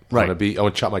am. Right. I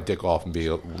want to chop my dick off and be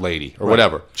a lady or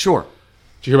whatever." Sure.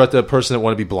 Did you hear about the person that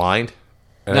wanted to be blind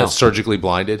and No. surgically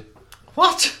blinded?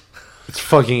 What? It's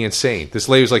fucking insane. This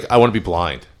lady was like, "I want to be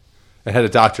blind," and had a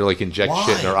doctor like inject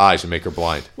shit in her eyes and make her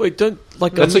blind. Wait, don't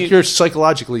like That's I mean, like you're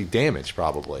psychologically damaged,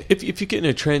 probably. If you're getting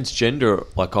a transgender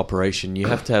like operation, you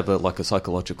have to have a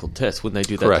psychological test. Wouldn't they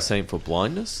do that Correct. the same for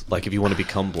blindness? Like if you want to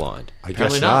become blind, I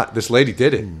guess not. This lady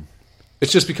did it.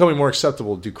 It's just becoming more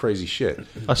acceptable to do crazy shit.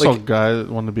 I saw a guy that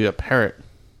wanted to be a parrot,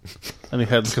 and he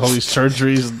had all these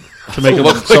surgeries to make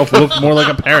himself look more like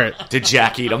a parrot. Did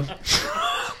Jack eat him?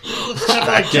 It's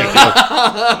kind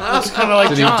of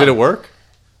like John. Did it work?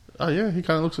 Oh yeah, he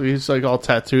kind of looks like he's like all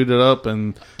tattooed it up,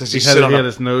 and Does he he had, sit on he a- had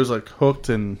his nose like hooked,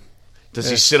 and Does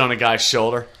he sit on a guy's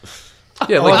shoulder?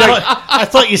 Yeah, Oh, like that. I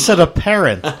thought you said a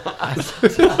parent. a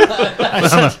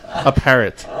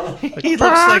parrot. He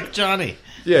looks like Johnny.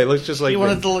 Yeah, it looks just like He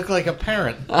wanted me. to look like a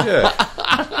parent.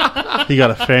 Yeah, He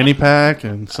got a fanny pack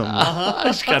and some.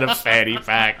 He's got a fanny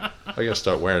pack. I gotta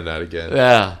start wearing that again.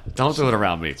 Yeah, don't do it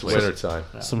around me, please. Wintertime.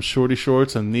 Some shorty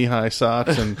shorts and knee-high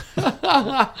socks and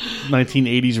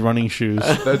 1980s running shoes.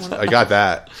 I got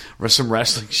that. Or some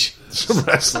wrestling shit. Some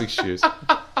wrestling shoes.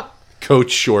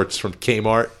 Coach shorts from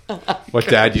Kmart. My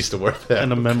dad used to wear that.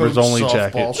 And a members-only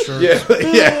Softball jacket. shirt.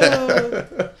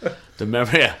 yeah. The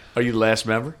member, yeah. Are you the last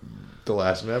member? The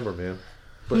last member, man.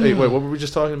 But hey, wait, what were we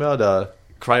just talking about?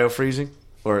 Cryo freezing?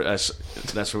 Or that's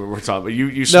what we're talking about.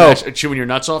 You smash, chewing your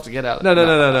nuts off to get out?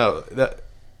 No.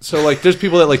 So like, there's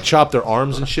people that like chop their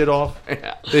arms and shit off.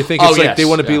 Yeah. They think it's like they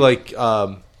want to be like,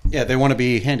 Yeah, they want to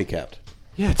be handicapped.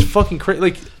 yeah, it's fucking crazy.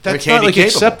 Like that's They're not like handy-capable.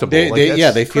 acceptable. Like,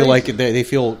 that's They feel crazy. like they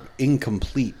feel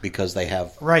incomplete because they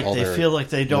have Right, all they their feel like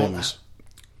they don't. limbs.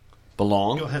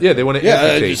 Belong? Go ahead. Yeah, they want to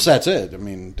amputate. That's it. I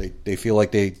mean, they feel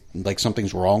like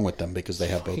something's wrong with them because they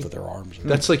have both of their arms.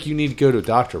 That's like you need to go to a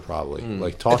doctor probably.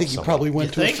 Like talk I think to you someone. probably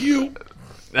went to a think? few.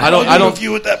 I don't.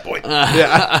 few at that point.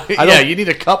 Yeah, I Yeah, don't. you need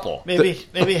a couple. Maybe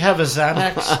have a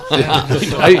Xanax.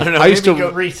 I used Go to.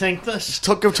 rethink this.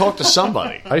 Go talk to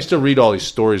somebody. I used to read all these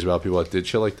stories about people that did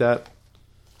shit like that.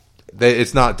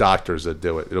 It's not doctors that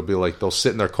do it. It'll be like they'll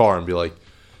sit in their car and be like,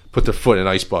 put their foot in an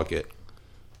ice bucket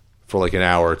for like an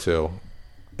hour or two,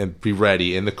 and be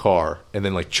ready in the car, and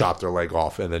then like chop their leg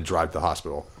off, and then drive to the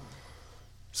hospital.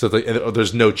 So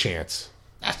there's no chance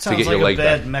That to sounds get like your a leg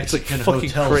bad back. Mexican it's like fucking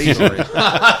hotel crazy. story.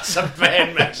 It's a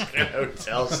bad Mexican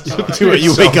hotel story.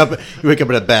 You wake up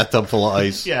in a bathtub full of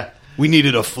ice. Yeah. We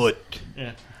needed a foot.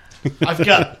 Yeah. I've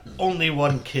got only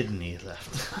one kidney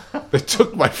left. They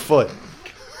took my foot.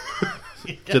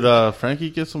 Did Frankie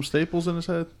get some staples in his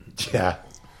head? Yeah,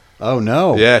 Oh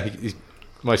no! yeah.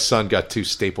 My son got 2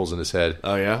 staples in his head.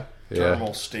 Oh, yeah? Yeah,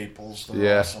 Thermal staples. They're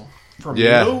Yeah. awesome. From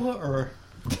Yeah. you or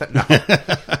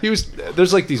he was.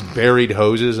 There's like these buried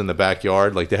hoses in the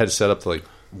backyard. Like they had to set up to like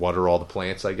water all the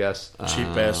plants. I guess. Cheap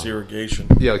ass irrigation.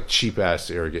 Yeah, like cheap ass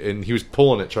irrigation. And he was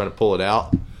pulling it, trying to pull it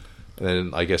out. And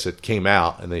then I guess it came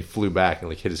out, and they flew back and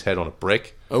like hit his head on a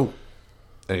brick. Oh.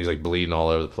 And he's like bleeding all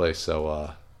over the place.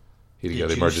 So he had to go to the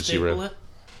did you emergency staple room. it?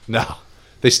 No,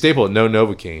 they stapled it. No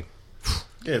Novocaine.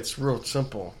 Yeah, it's real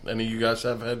simple. Any of you guys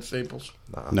have had staples?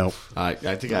 Nope. I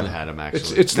think I'd had him,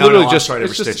 actually. It's No, literally I'm just sorry, they were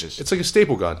it's just- stitches. It's like a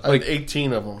staple gun. I Like had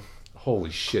 18 of them. holy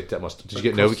shit, that must. Did you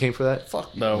get Novocaine for that?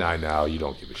 Fuck no. Nah, no, you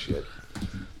don't give a shit.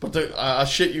 But I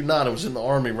shit you not, it was in the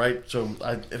Army, right? So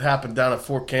it happened down at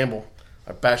Fort Campbell.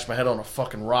 I bashed my head on a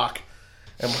fucking rock.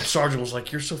 And my sergeant was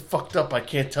like, "You're so fucked up, I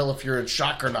can't tell if you're in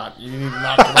shock or not. You need to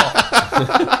knock it off."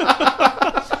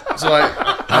 So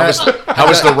How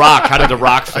was the rock? How did the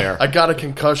rock fare? I got a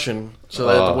concussion, so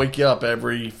they had to wake you up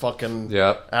every fucking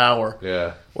hour.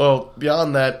 Yeah. Well,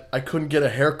 beyond that, I couldn't get a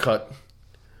haircut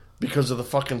because of the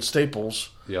fucking staples.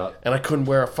 Yeah. And I couldn't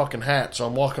wear a fucking hat. So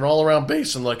I'm walking all around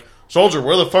base and like, "Soldier,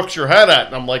 where the fuck's your hat at?"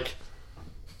 And I'm like,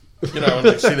 and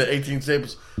they see the 18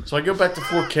 staples. So I go back to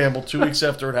Fort Campbell 2 weeks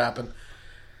after it happened.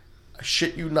 I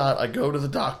shit you not, I go to the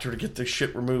doctor to get this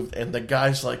shit removed, and the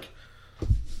guy's like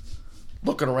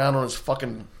looking around on his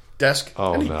fucking desk,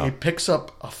 and he picks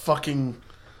up a fucking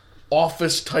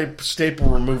office type staple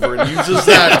remover and uses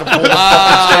that to pull the fucking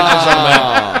staples out of my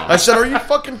head. I said, "Are you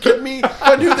fucking kidding me? If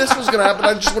I knew this was going to happen,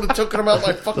 I just would have taken them out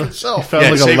my fucking self." Found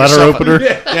like a save letter yourself opener.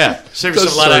 Yeah, save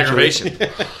yourself a lot of aggravation.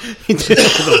 He's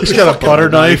got a butter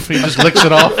knife. He just licks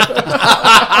it off.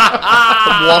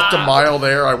 I walked a mile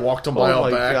there. I walked a mile Oh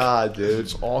my back. god, dude.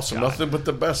 It's awesome. Nothing but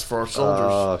the best for our soldiers.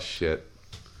 Oh shit.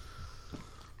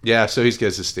 Yeah, so he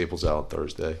gets his staples out on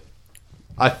Thursday.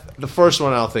 The first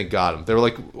one I don't think got him. They were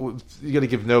like, "You got to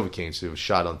give Novocaine," so it was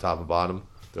shot on top and bottom.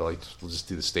 They're like, "We'll just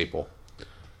do the staple."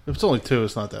 If it's only 2,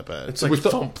 it's not that bad. It's like we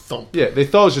thought- thump, thump. Yeah, they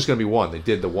thought it was just going to be one. They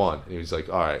did the one, and he was like,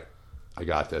 "All right, I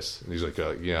got this." And he's like,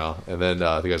 "You know," and then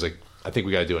the guy's like, "I think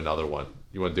we got to do another one.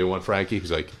 You want to do one, Frankie?"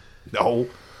 He's like, "No."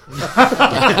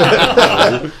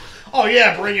 Oh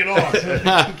yeah, bring it on. And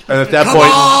at that Come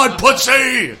point, on,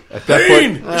 pussy! at that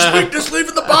point, His weakness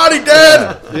leaving the body,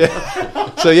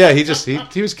 Dad. so yeah,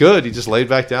 he was good. He just laid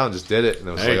back down, and just did it, and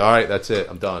it was Hey. like, all right, that's it,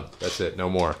 I'm done. That's it, no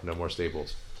more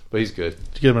staples. But he's good.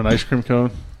 Did you get him an ice cream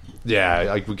cone?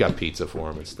 Yeah, we got pizza for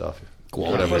him and stuff.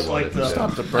 Whatever he Put wanted. like the,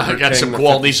 Stop the Burger I got King, some the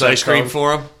Gwaltney's 50 ice cream cone.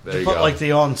 for him. There you put go. like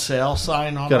the on sale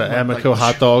sign on. Got an it, Amico like,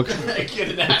 hot dog.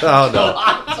 Oh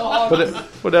no! But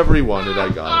whatever he wanted, I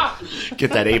got it.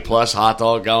 Get that A+ hot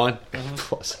dog going.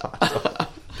 Plus hot dog.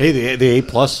 Hey, the A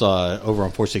Plus over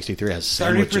on 463 has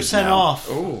sandwiches 30% now. off.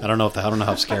 I don't know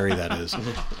how scary that is.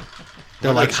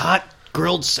 They're like hot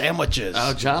grilled sandwiches.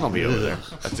 Oh, John will be over there.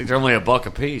 I think they're only $1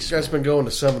 a piece. You guys been going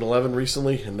to 7-Eleven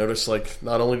recently and notice, like,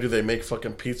 not only do they make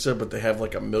fucking pizza, but they have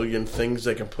like a million things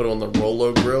they can put on the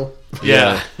Rolo grill.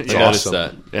 Yeah, It's I noticed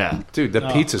awesome. that. yeah. Dude, the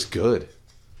pizza's good.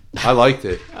 I liked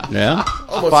it. Yeah,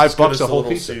 Almost $5 as good as a the whole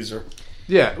Little pizza. Caesar.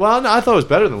 Yeah, well, no, I thought it was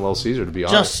better than Little Caesar, to be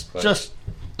honest.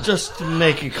 Just to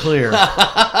make it clear,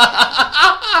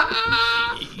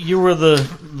 you were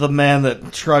the man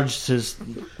that trudged his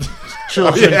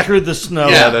children through the snow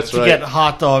Yeah, that's to right. get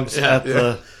hot dogs at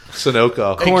the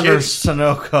Sunoco. corner kids.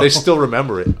 Sunoco. They still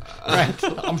remember it.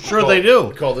 I'm sure they do.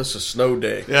 We call this a snow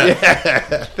day. They Kids,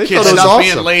 thought it was stop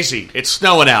awesome. being lazy. It's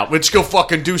snowing out. Let's go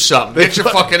fucking do something. Get your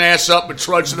fucking ass up and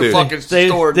trudge to the Dude. fucking They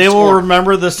store. will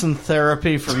remember this in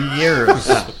therapy for years.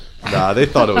 Nah, they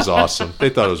thought it was awesome. They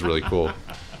thought it was really cool.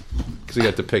 Because they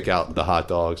got to pick out the hot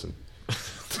dogs. And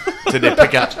Did they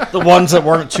pick out? The ones that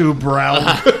weren't too brown.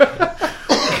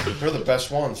 They're the best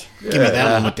ones. give me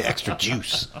that one with the extra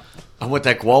juice. I want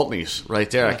that Gwaltney's right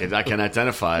there. I can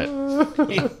identify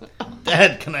it.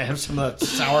 Dad, can I have some of that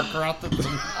sauerkraut that's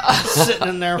been sitting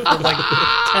in there for like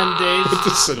 10 days? the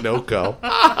Sunoco.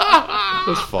 It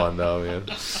was fun, though, man.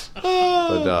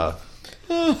 But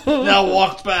Now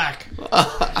walk back.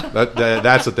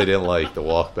 that's what they didn't like, the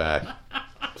walk back.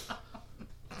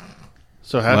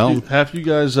 So half you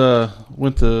guys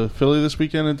went to Philly this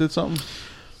weekend and did something?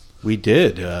 We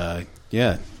did,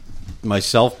 yeah.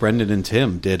 Myself, Brendan, and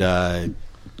Tim did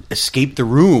Escape the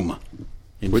Room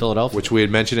in Philadelphia. Which we had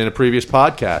mentioned in a previous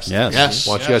podcast. Yes.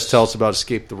 Why don't you guys tell us about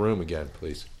Escape the Room again,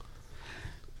 please?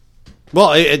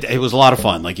 Well, it was a lot of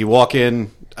fun. Like, you walk in.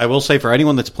 I will say, for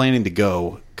anyone that's planning to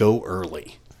go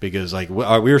early, because like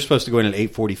we were supposed to go in at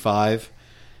 8:45.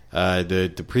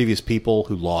 The previous people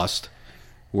who lost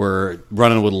were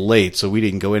running a little late, so we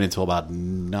didn't go in until about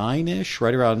 9-ish,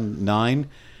 right around 9.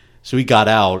 So we got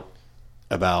out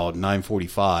about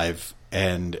 9:45,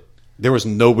 and there was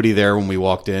nobody there when we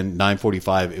walked in.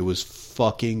 9:45, it was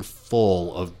fucking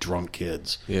full of drunk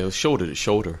kids. Yeah, it was shoulder to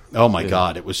shoulder. Oh my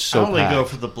god, it was so I only packed. go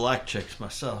for the black chicks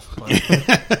myself. But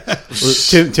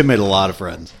Tim made a lot of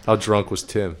friends. How drunk was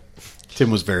Tim? Tim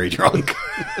was very drunk.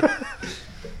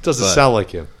 Doesn't But- sound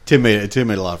like him. Tim made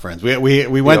a lot of friends.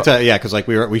 We went to because like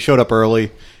we showed up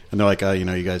early, and they're like,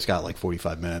 you guys got like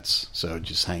 45 minutes, so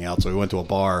just hang out. So we went to a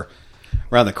bar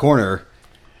around the corner.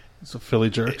 It's a Philly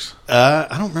Jerks. I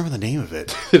don't remember the name of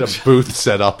it. Did a booth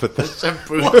set up at the. Boots and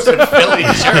Philly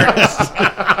shirts.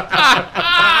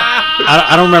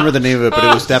 I don't remember the name of it, but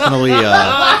it was definitely.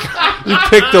 You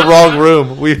picked the wrong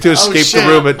room. We have to escape shit. the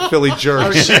room at Philly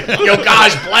Jerks. Yo,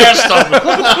 guys, blast them.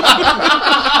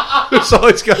 There's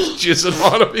always guys jizzing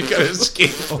on them. You gotta escape.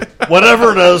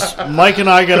 whatever it is, Mike and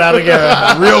I get out of here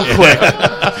real quick.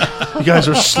 You guys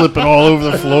are slipping all over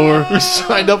the floor. We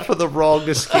signed up for the wrong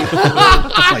escape.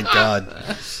 Oh my god!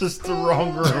 It's just the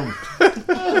wrong room.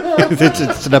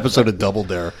 It's an episode of Double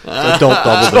Dare, Adult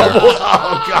Double Dare.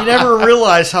 You never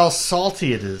realize how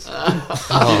salty it is. You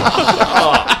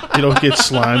don't get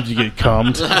slimed, you get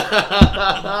cummed.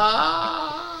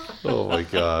 Oh my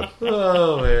god.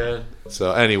 Oh man.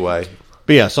 So anyway,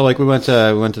 But yeah, so like we went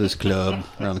to this club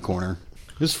around the corner.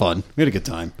 It was fun. We had a good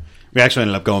time. We actually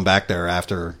ended up going back there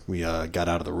after we got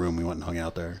out of the room. We went and hung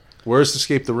out there. where's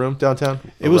Escape the Room downtown?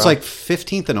 It was Around? like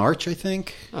 15th and Arch, I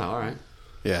think. Oh, all right.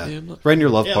 Yeah, Yeah, I'm not- right near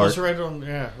Love Yeah, it Park. was right on.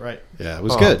 Yeah, right. Yeah, it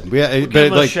was good. Give But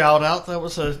him a like shout out. That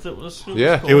was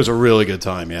Yeah. cool. it was a really good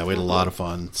time. Yeah, we had a lot of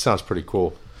fun. Sounds pretty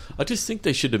cool. I just think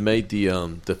they should have made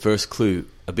the first clue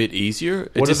a bit easier.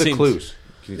 It What are just the seems- clues?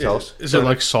 Can you tell us? Is it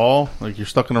like Saul? Like you're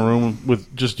stuck in a room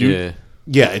with just you? Yeah.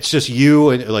 Yeah, it's just you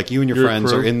and your Your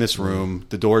friends crew? are in this room.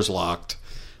 The door's locked.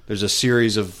 There's a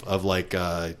series of like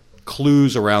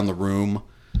clues around the room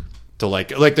to like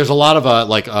there's a lot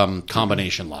of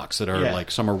combination locks that are Yeah. like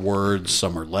some are words,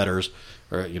 some are letters,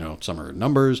 or some are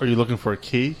numbers. Are you looking for a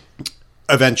key?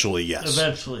 Eventually, yes.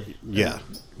 Eventually, Yeah,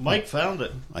 Mike found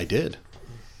it. I did.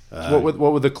 what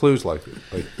were the clues like?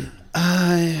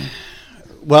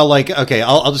 Well, like okay,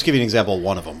 I'll just give you an example of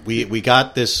one of them. We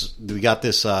got this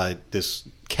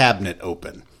cabinet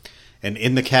open. And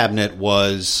in the cabinet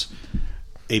was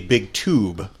a big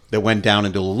tube that went down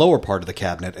into the lower part of the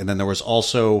cabinet. And then there was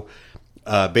also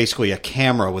basically a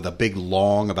camera with a big,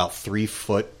 long, about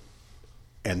 3-foot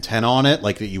antenna on it,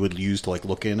 like that you would use to like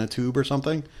look in a tube or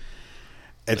something.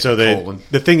 And so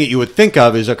the thing that you would think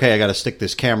of is, okay, I got to stick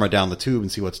this camera down the tube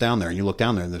and see what's down there. And you look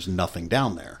down there and there's nothing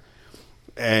down there.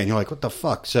 And you're like, what the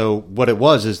fuck? So what it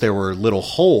was is there were little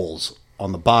holes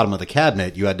on the bottom of the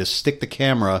cabinet. You had to stick the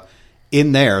camera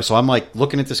in there. So I'm like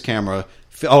looking at this camera.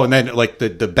 Oh, and then like the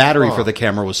battery for the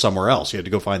camera was somewhere else. You had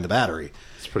to go find the battery.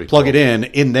 It's pretty Plug cool.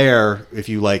 it in there. If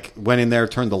you like went in there,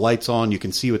 turned the lights on, you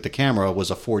can see with the camera was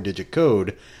a 4-digit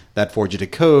code. That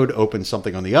 4-digit code opened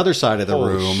something on the other side of the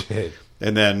Holy room. shit.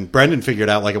 And then Brendan figured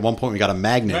out, like at one point we got a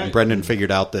magnet, and Brendan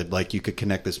figured out that like you could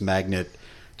connect this magnet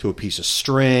to a piece of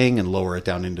string and lower it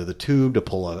down into the tube to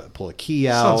pull a key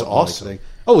out. Sounds awesome. Like,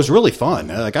 oh, it was really fun.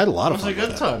 Like I had a lot of It fun. was a good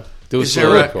with that. time.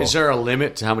 Is there a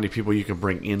limit to how many people you can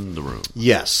bring in the room?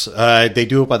 Yes, they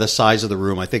do it by the size of the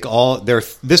room. I think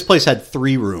this place had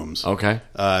 3 rooms. Okay.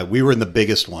 We were in the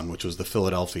biggest one, which was the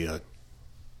Philadelphia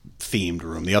themed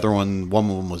room. The other one of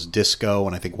them was disco,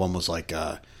 and I think one was like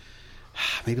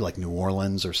maybe like New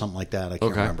Orleans or something like that. I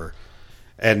can't remember.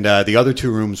 And the other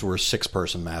 2 rooms were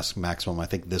 6-person maximum. I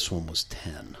think this one was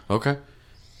 10. Okay.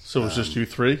 So it was just you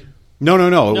 3? No.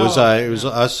 It was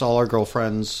us, all our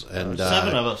girlfriends, and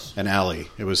 7 of us. and Allie.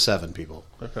 It was 7 people.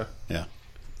 Okay. Yeah,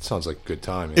 Sounds like a good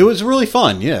time. it was really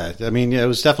fun. Yeah, I mean, it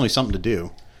was definitely something to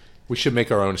do. We should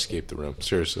make our own escape the room.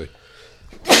 Seriously.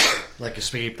 Like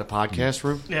escape the podcast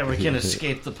room? Yeah, we can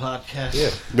escape the podcast. Yeah.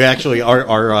 We actually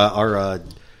our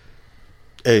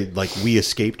like we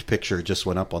escaped picture just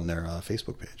went up on their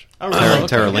Facebook page. Oh, really?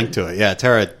 Tara linked to it. Yeah,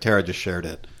 Tara just shared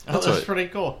it. Oh, that's pretty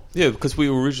cool. Yeah, because we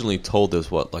were originally told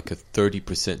there's like a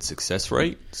 30% success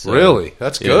rate. So, Really?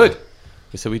 That's yeah. good.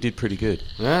 So we did pretty good.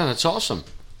 Yeah, that's awesome.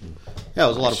 Yeah, it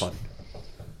was a lot of fun.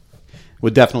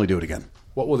 Would definitely do it again.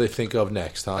 What will they think of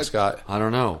next, huh, Scott? I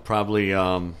don't know. Probably,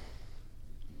 I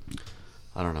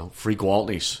don't know, freak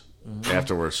Waltney's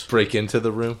afterwards. Break into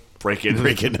the room? Break in.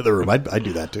 Break into the room. I'd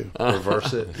do that too.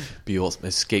 Reverse it? Be all,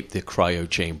 escape the cryo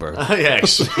chamber. Yeah,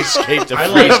 escape the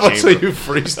like- freeze So chamber. you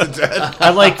freeze to death? I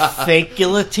like fake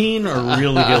guillotine or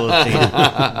real guillotine. You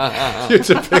have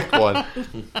to pick one.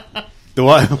 The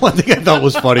one thing I thought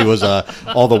was funny was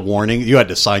all the warning. You had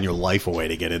to sign your life away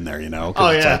to get in there, you know?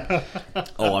 'Cause Oh, it's yeah. like,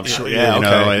 Oh, I'm sure. yeah, Yeah, you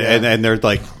okay. know, and they're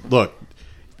like, look,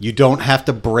 you don't have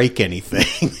to break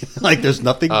anything. Like, there's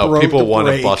nothing broke people to want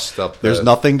to break. bust up There's the-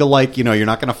 nothing to, like, you know, you're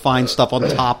not going to find stuff on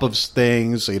top of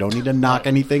things, so you don't need to knock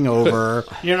anything over.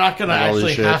 You're not going to All this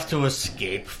actually shit. have to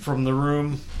escape from the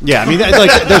room. Yeah, I mean,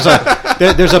 like,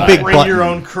 there's a big Bring button. your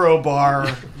own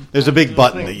crowbar. There's a big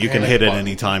button that you can Panic hit at button.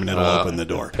 any time, and it'll open the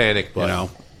door. Panic button. You know?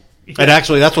 And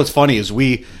actually, that's what's funny is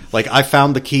I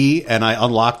found the key and I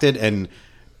unlocked it, and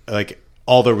like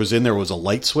all there was in there was a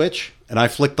light switch, and I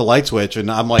flicked the light switch, and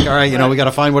I'm like, all right, you know, we got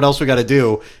to find what else we got to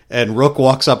do. And Rook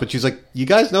walks up and she's like, you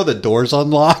guys know the door's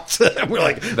unlocked? And we're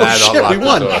like, oh That shit, unlocked we the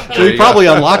won. door. So There we you probably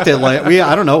go. unlocked it like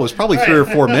I don't know, it was probably 3 or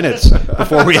 4 minutes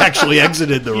before we actually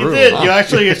exited the You room. did. You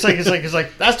actually, it's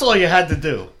like that's all you had to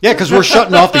do. Yeah, because we're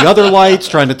shutting off the other lights,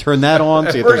 trying to turn that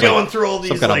on. See if We're there's, like, going through all these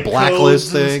some kind like of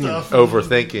blacklist codes and thing. stuff.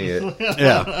 Overthinking it.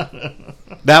 Yeah,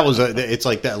 that was it's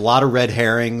like that. A lot of red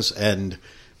herrings and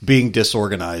being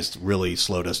disorganized really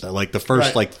slowed us down. Like the first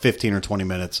Right. like 15 or 20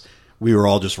 minutes, we were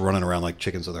all just running around like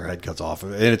chickens with their head cuts off.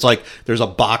 And it's like there's a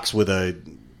box with a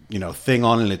thing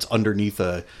on it, and it's underneath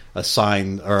a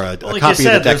sign or a Like copy you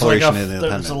said, of the Declaration of there's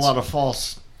Independence. a lot of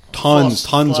false tons of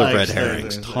flags red there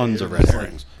herrings, that tons you're of red just, like,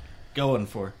 herrings. going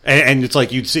for. And it's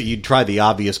like you'd try the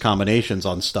obvious combinations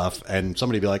on stuff, and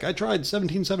somebody would be like, I tried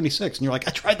 1776, and you're like,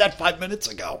 I tried that 5 minutes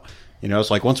ago. You know,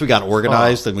 it's like once we got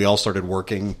organized and we all started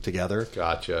working together.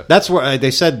 Gotcha. That's where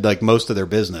they said like most of their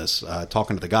business,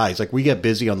 talking to the guys, like we get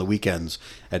busy on the weekends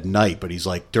at night, but he's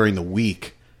like during the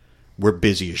week, we're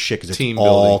busy as shit because it's Team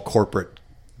all building. corporate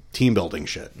team building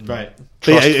shit. Right.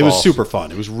 So, yeah, Trust it was falls. super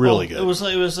fun. It was really Well,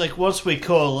 good. It was like once we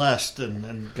coalesced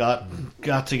and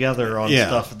got together on Yeah.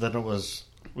 stuff, then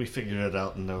we figured it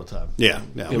out in no time. yeah,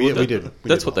 we did.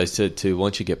 That's what they said too.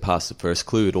 Once you get past the first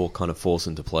clue, it all kind of falls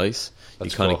into place.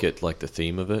 That's you kind cool. of get like the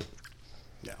theme of it.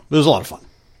 Yeah, it was a lot of fun,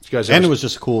 Did you guys and ever, it was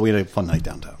just cool. We had a fun night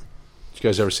downtown. did you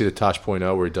guys ever see the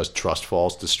Tosh.0 where he does trust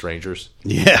falls to strangers?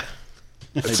 Yeah.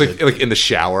 It's like in the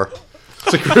shower.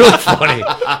 It's like really funny.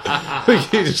 Like,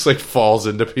 he just like falls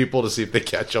into people to see if they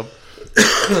catch him.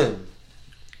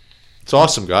 It's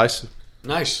awesome, guys.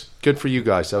 Nice. Good for you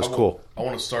guys. That was cool. I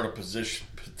want to start a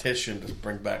petition to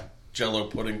bring back Jello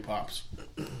pudding pops.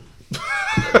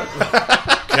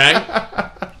 Okay.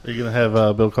 Are you going to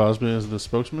have Bill Cosby as the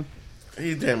spokesman?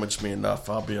 He damaged me enough.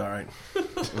 I'll be all right.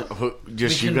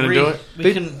 Just We you can going to do it?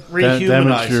 We can rehumanize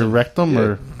Damage your him. rectum?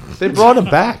 Or They brought him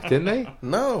back, didn't they?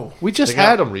 No. We just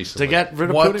had him recently. They got rid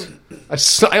of What? pudding? I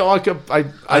don't want to You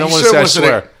say I wasn't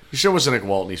swear. You sure it wasn't like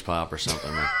Waltney's Pop or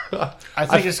something? Man? I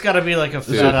think it's got to be like a is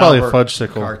Fat probably a Albert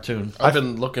fudgesicle. cartoon. I've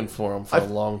been looking for him for a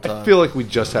long time. I feel like we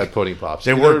just had pudding pops.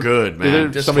 They were good, man.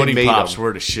 either somebody Pudding made Pops them.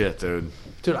 were the shit, dude.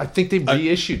 Dude, I think they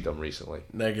reissued them recently.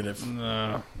 Negative.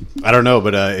 I don't know,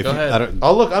 but if Go you, ahead. I don't,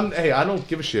 Oh, look, I don't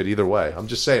give a shit either way. I'm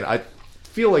just saying, I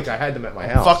feel like I had them at my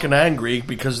house. Fucking angry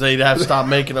because they'd have stopped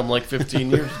making them like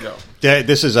 15 years ago. yeah,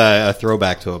 this is a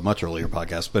throwback to a much earlier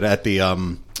podcast. But at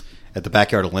the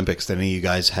Backyard Olympics, did any of you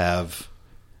guys have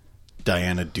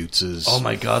Diana Dutz's? Oh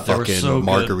my God, they were fucking so good.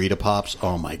 margarita pops.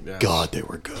 Oh my God, they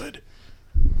were good.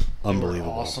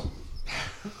 Unbelievable. Awesome.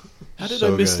 How did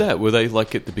So I miss good. that? Were they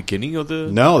like at the beginning of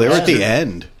the? No, they were at the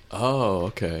end. Oh,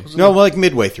 okay. No, like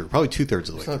midway through, probably 2/3 of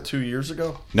the way It's through. not 2 years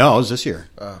ago. No, it was this year.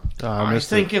 I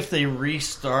think if they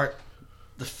restart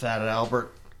the Fat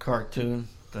Albert cartoon,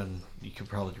 then you could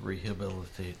probably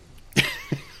rehabilitate.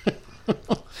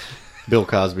 Bill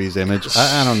Cosby's image.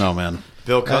 I don't know, man.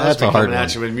 Bill That's Cosby a hard coming at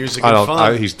one. you with music I and don't.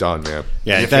 fun. He's done, man.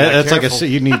 Yeah, If you're not that's like careful.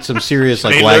 you need some serious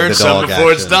like They wag learn the something dog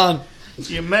before it's action. done.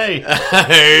 You may,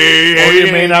 Hey, or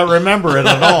you may not remember it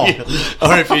at all.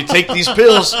 Or if you take these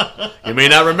pills, you may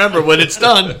not remember when it's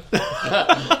done.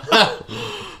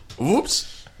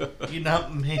 Whoops. You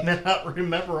may not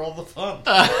remember all the fun.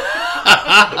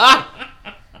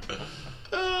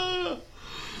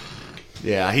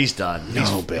 Yeah, he's done.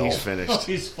 No, Bill. He's finished.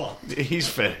 He's fucked. He's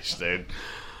finished, dude.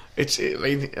 I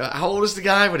mean, how old is the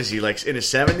guy? What is he, like, in his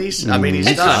 70s? I mean, he's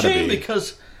It's a done. shame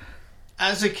because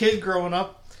as a kid growing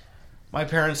up, my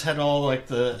parents had all like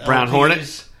the Brown LPs.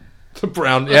 Hornet? The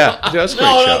Brown, yeah, that's a great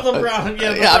No, show. not the brown.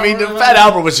 Yeah, Yeah, I mean, the Fat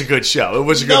Albert was a good show. It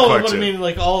was a good No, cartoon. but I mean,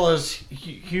 like all those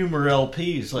humor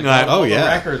LPs, like Right. all Oh, the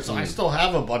yeah. records. I still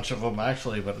have a bunch of them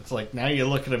actually, but it's like now you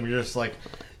look at them, you're just like,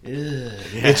 ugh.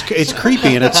 It's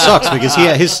creepy and it sucks because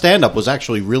his stand up was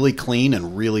actually really clean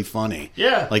and really funny.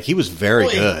 Yeah. like he was very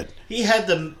Well, good. He had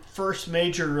the first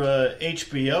major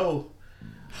HBO.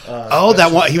 Oh,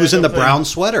 that one. He was in the thing. brown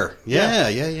sweater. Yeah.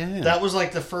 Yeah. That was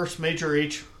like the first major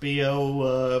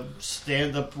HBO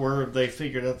stand-up where they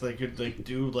figured out they could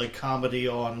do like comedy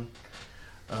on.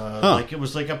 Like it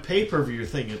was like a pay-per-view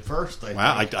thing at first.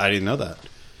 Wow, I think. I didn't know that.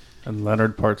 And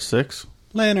Leonard Part 6.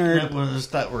 Leonard.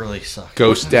 That really sucked.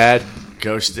 Ghost Dad.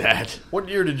 Ghost Dad. What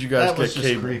year did you guys That was get just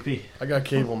cable? creepy. I got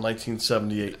cable in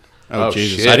 1978. Oh, Oh,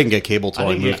 Jesus! shit. I didn't get cable till I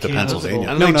I, didn't moved get to cable Pennsylvania. I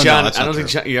don't No, think no, John. no, that's I don't not think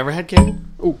true. John, you ever had cable?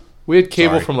 We had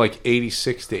cable Sorry. from like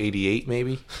 86 to 88,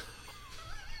 maybe.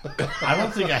 I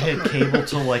don't think I had cable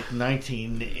till like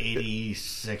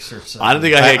 1986 or something. I don't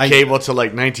think I had I- cable till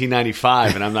like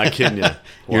 1995, and I'm not kidding you.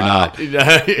 You're not.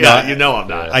 Yeah, you know I'm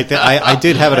not. I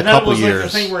did have it a And that couple was like years the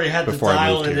thing where you had to before I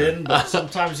dial moved it here. in, but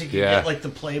sometimes you could Yeah. get like the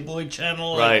Playboy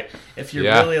channel, Right. Like, if you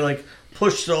Yeah. really like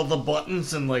pushed all the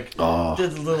buttons and like Oh.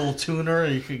 did the little tuner,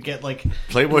 you could get like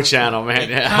Playboy Channel, man.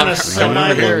 Yeah, kinda I semi-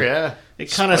 remember here, yeah.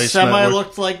 it kind of Spice semi Network.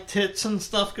 looked like tits and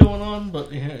stuff going on,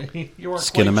 but you weren't quite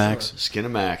Skinamax. sure.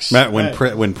 Skinamax. Matt, when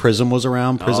Right. when Prism was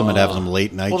around, Prism would have some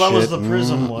late night Well, that shit. was the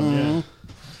Prism one.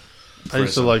 Yeah. I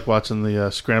used to like watching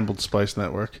the Scrambled Spice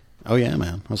Network. Oh yeah,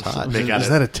 man, it was hot. They got Is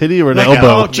it. that a titty or an They got-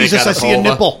 elbow? Oh Jesus! got I a see a vulva.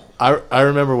 nipple. I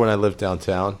remember when I lived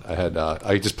downtown, I had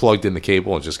I just plugged in the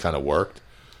cable and just kind of worked.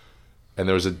 And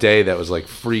there was a day that was like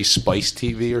free Spice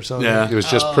TV or something. Yeah. It was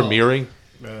just premiering.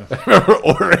 I remember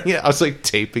ordering it. I was like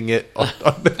taping it on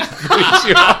the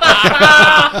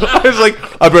I was like,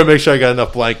 I better make sure I got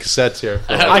enough blank cassettes here.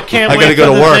 I can't. I wait gotta go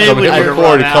for to the work. day I'm when gonna hit you're-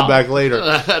 record and run come out. back later.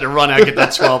 I had to run out and get that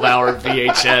 12-hour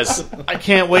VHS. I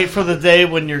can't wait for the day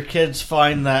when your kids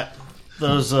find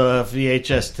those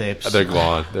VHS tapes. They're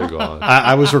gone. They're gone.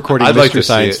 I was recording I'd Mr. like to see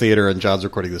Science it. Theater, and John's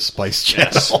recording the Spice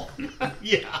Channel.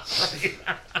 Yeah.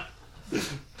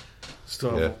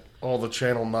 Still have Yeah. all the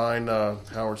Channel 9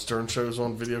 Howard Stern shows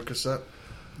on video cassette.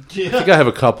 I think I have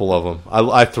a couple of them.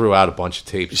 I threw out a bunch of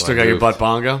tapes. You still got your butt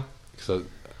bongo? So,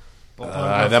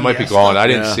 that might be gone. I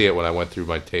didn't Yeah. see it when I went through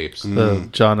my tapes. The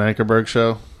John Ankerberg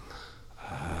show.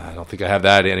 I don't think I have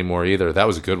that anymore either. That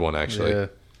was a good one, actually. Yeah.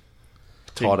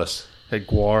 Taught us. Had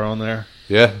Guar on there.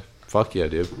 Yeah. Fuck yeah,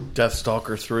 dude.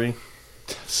 Deathstalker 3. You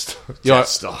know,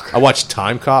 Deathstalker. I watched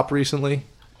Time Cop recently.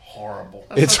 Horrible.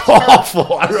 It's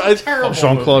awful. I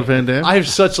Jean Claude Van Damme. have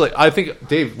such I think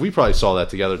Dave, we probably saw that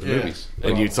together at the movies.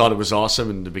 And you thought it was awesome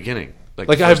in the beginning. Like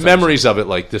the I have first time. memories of it.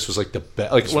 Like this was like the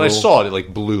best. Like when I cool. saw it, it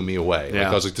like blew me away. Like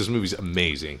Yeah. I was like, this movie's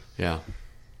amazing. Yeah.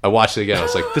 I watched it again. I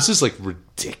was like, this is like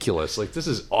ridiculous. Like, this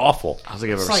is awful. I don't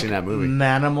think I've It's ever like seen that movie.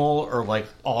 Manimal or like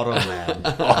Automan.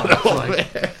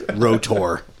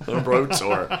 Rotor.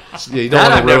 Rotor. Yeah, you That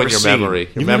don't I've want to ruin never your seen. memory. Your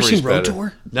You've never memory's seen better.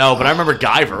 Rotor? No, but I remember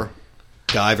Guyver.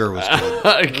 Guyver was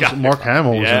good. Mark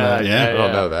Hamill was Yeah, in that. Yeah. I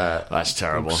don't know that. That's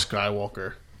terrible.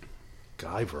 Skywalker.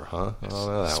 Guyver, huh? I don't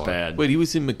know that It's one. bad. Wait, he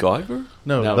was in MacGyver?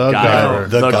 No, No, the Guyver. Guyver.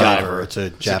 The The Guyver. Guyver. It's a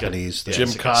Japanese thing. Jim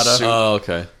it's like a Cotta. suit. Oh,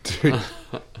 okay.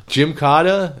 Jim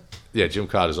Cotta? Yeah, Jim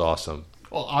Cotta's awesome.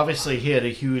 Well, obviously, he had a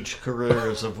huge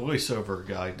career as a voiceover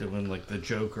guy doing like the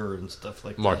Joker and stuff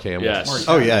like Mark that. Hamill. Yes.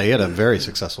 Oh, yeah, he had a very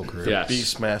successful career. Yes.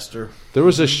 Beastmaster. There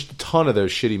was a ton of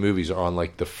those shitty movies on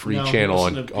like the free No, he channel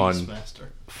wasn't on a Beastmaster.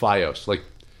 Fios. Like,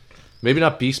 maybe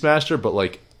not Beastmaster, but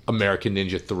like American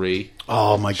Ninja 3.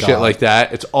 Oh, my God. Shit like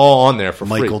that. It's all on there for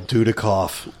Michael free.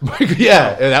 Dudikoff.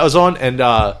 Yeah, and that was on. And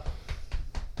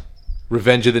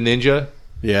Revenge of the Ninja.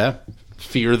 Yeah.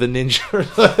 Fear the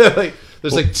Ninja. Like,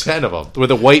 there's like 10 of them. Where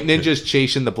the white ninja's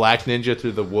chasing the black ninja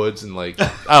through the woods. And like, I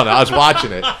don't know. I was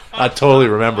watching it. I totally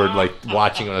remembered like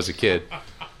watching it when I was a kid.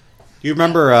 You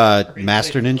remember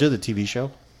Master Ninja, the TV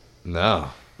show? No.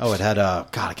 Oh, it had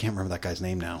God, I can't remember that guy's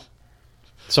name now.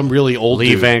 Some really old Lee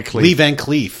dude. Van Cleef. Lee Van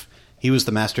Cleef. He was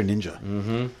the Master Ninja.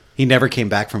 Mm-hmm. He never came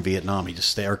back from Vietnam. He just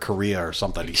stayed, or Korea or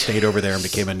something. He stayed over there and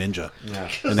became a ninja. Yeah.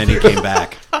 And then he came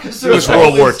back. It was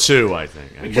World War II, I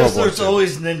think. Because there's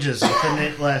always ninjas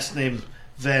with the last name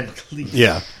Van Cleef.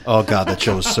 Yeah. Oh God, that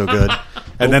show was so good.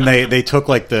 And then they took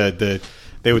like they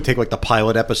would take like the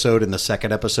pilot episode and the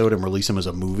second episode and release them as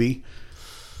a movie.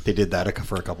 They did that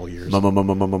for a couple of years.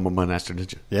 Master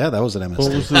Ninja. Yeah, that was an MST.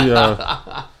 What was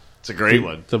the It's a great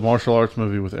one. the martial arts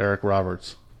movie with Eric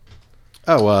Roberts?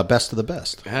 Oh, Best of the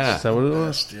Best. Yeah. Is that what it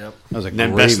was? Yep. That was a And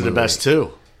then great Best of the movie. Best,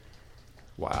 too.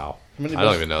 Wow. How many I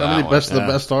don't even know How that many one. best of the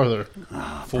best are there?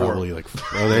 Probably like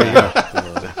oh, there you go.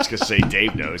 I was going to say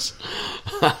Dave knows.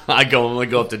 I only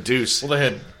go up to Deuce. Well, they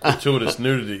had gratuitous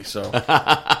nudity, so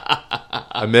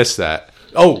I missed that.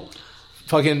 Oh,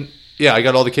 fucking yeah! I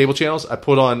got all the cable channels. I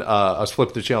put on. I was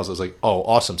flipping the channels. I was like, "Oh,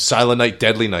 awesome! Silent Night,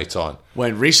 Deadly Night's on."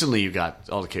 When recently you got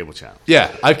all the cable channels.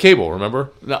 Yeah, I have cable.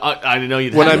 Remember No, I didn't know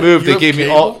you when I moved? They have gave me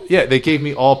cable? all. Yeah, they gave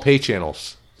me all pay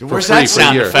channels. For Where's free that for a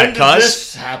sound year. effect, When did cuz?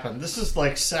 this happen? This is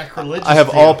like sacrilegious. I have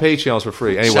to all you. pay channels for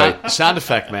free. Anyway, Sound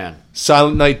effect, man.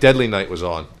 Silent Night, Deadly Night was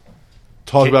on.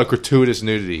 Talk about gratuitous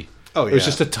nudity. Oh, It was yeah.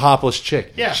 just a topless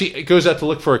chick. Yeah. She goes out to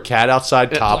look for a cat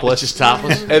outside, topless. Just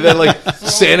topless. And then, like,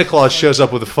 Santa Claus shows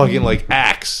up with a fucking, like,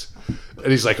 axe.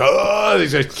 And he's like, oh,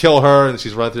 he's going to kill her. And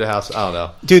she's running through the house. I don't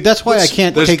know. Dude, that's why I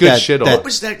can't There's take good that. shit on that- What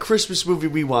was that Christmas movie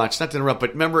we watched? Not to interrupt,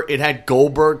 but remember it had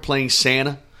Goldberg playing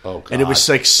Santa? Oh, God. And it was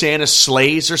like Santa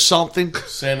Slays or something?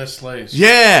 Santa slays.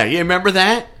 Yeah, you remember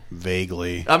that?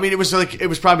 Vaguely. I mean, it was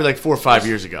probably like 4 or 5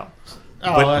 years ago.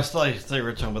 Oh, But- I thought they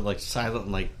were talking about like Silent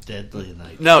Night, Deadly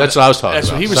Night. No, That's what I was talking That's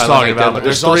about. what he was Silent talking Night, about. Deadly. But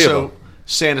there's There's three of also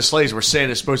Santa Slays where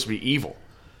Santa's supposed to be evil.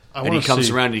 And he wanna comes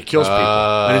see- around and he kills people.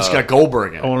 And it's got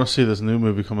Goldberg in I it. want to see this new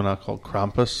movie coming out called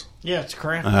Krampus. Yeah, it's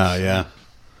Krampus. Oh yeah.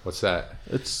 What's that?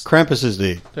 It's Krampus is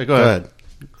the. Yeah, go ahead.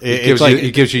 It's Gives like you,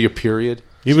 it gives you your period.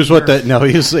 he was what the no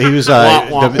he was the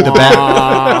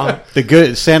bad the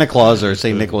good Santa Claus or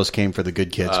Saint Nicholas came for the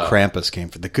good kids. Krampus came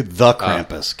for the good. The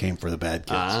Krampus came for the bad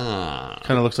kids. Ah.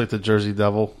 kind of looks like the Jersey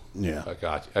Devil. Yeah. Oh,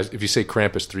 God. If you say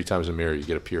Krampus 3 times a mirror, you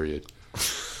get a period.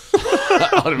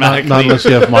 Automatically. Not unless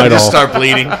you have You just Midol. start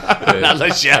bleeding. Not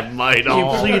unless you have might. You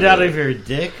bleed out of your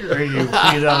dick or you bleed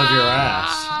out of your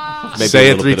ass? Maybe Say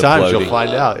a it little 3 bit of times, you'll bloating. find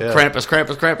out. Yeah. Krampus,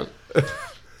 Krampus, Krampus.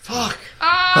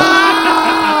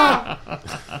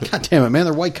 God damn it, man!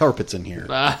 There are white carpets in here.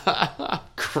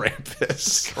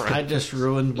 Krampus. I just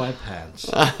ruined my pants.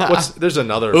 There's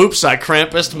another. Oops, I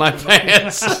Krampused my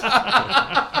pants.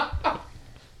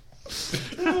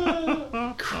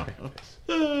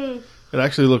 It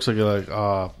actually looks like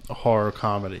a horror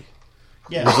comedy.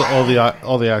 Yeah.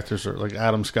 All the actors are like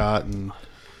Adam Scott and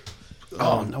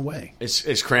Oh no way! Is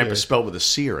Krampus spelled with a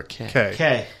C or a K? Kay.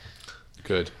 Okay.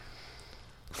 Good.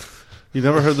 You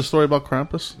never heard the story about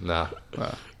Krampus? Nah.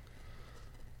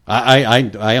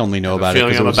 I only know about it feeling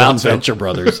because it I'm was about on to. Venture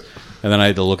Brothers, and then I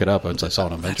had to look it up once I saw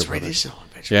it on Venture That's right. Brothers. This is on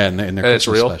Venture. Yeah, and their And it's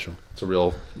Christmas real? special. It's a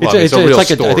real. It's a real like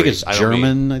story. I think it's I don't mean-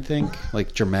 German. I think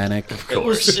like Germanic. It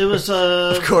was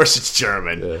Of course, it's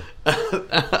German.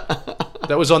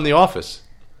 That was on The Office.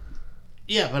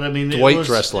 yeah, but I mean Dwight it was,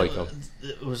 dressed like him.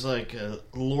 It was like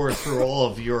lured through all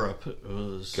of Europe. It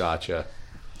was Gotcha.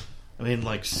 I mean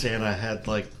like Santa had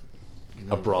like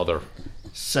A brother.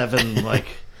 7 like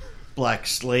black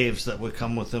slaves that would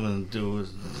come with him and do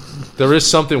There is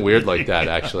something weird like that,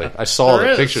 actually. I saw There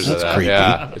the is. pictures of That's that. creepy.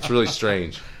 Yeah, it's really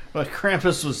strange. But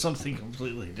Krampus was something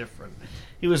completely different.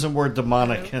 He was a more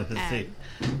demonic kind of thing.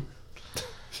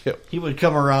 Yep. He would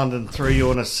come around and throw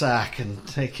you in a sack and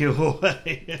take you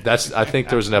away. I think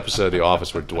there was an episode of The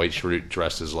Office where Dwight Schrute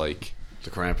dressed as like The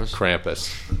Krampus?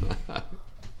 Krampus.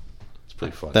 It's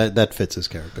pretty funny. That fits his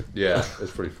character. Yeah,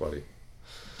 it's pretty funny.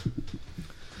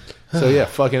 So yeah,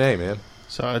 fucking A, man.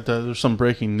 So there's some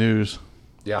breaking news.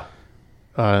 Yeah.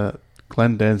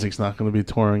 Glenn Danzig's not going to be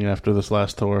touring after this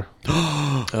last tour.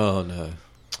 Oh no.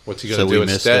 What's he So going to we do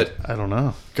missed instead? it. I don't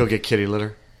know. Go get kitty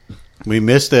litter. We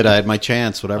missed it. I had my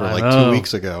chance, whatever, I like know. 2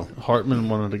 weeks ago. Hartman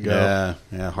wanted to go.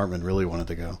 Yeah, Hartman really wanted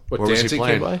to go. What, Where was he Danzig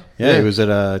playing? came by? Yeah, Yeah. he was at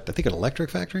I think an Electric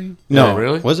Factory. No,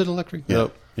 really? Was it Electric? Yeah.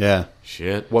 Yep. Yeah.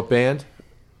 Shit. What band?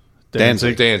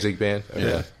 Danzig. Danzig band.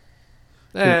 Okay.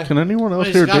 Yeah. Can anyone else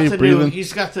He's hear got Dave the breathing?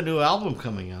 he's got the new album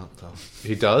coming out, though.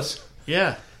 He does?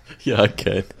 Yeah. Yeah, I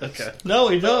can. No,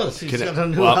 he does. He's got a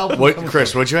new album What, coming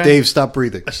Chris, what'd you ask? Dave, stop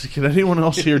breathing. Can anyone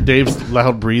else hear Dave's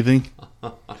loud breathing?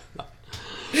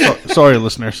 Sorry,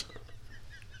 listeners.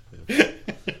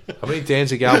 How many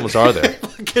Danzig albums are there?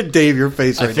 Look at Dave, your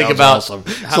face right think now about- is awesome.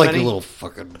 It's how like many? a little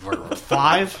fucking...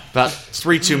 5? About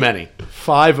 3 too many.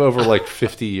 5 over like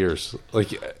 50 years.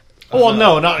 Like, Well,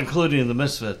 no, not including the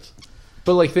Misfits.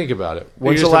 but like, think about it.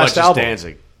 When's You're the just last talking about album? just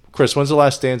Danzig. Chris, when's the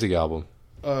last Danzig album?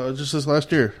 Just this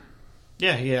last year.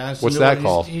 Yeah, yeah. it's What's new that one.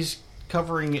 called? He's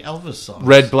covering Elvis songs.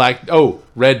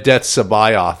 Red Death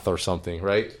Sabaoth or something,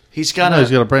 right? He's got No, he's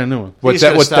to. got a brand new one. What's he's that?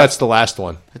 gotta What? stop. That's the last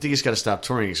one. I think he's got to stop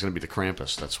touring. He's going to be the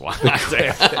Krampus. That's why.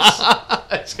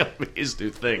 That's going to be his new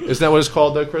thing. Isn't that what it's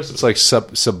called, though, Chris? It's like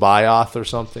Sabaoth or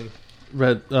something.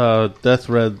 Death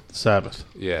Red Sabbath.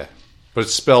 Yeah, but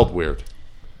it's spelled weird.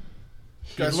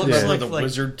 You guys looks remember like- the like-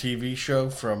 Wizard TV show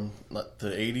from the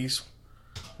 80s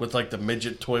with like the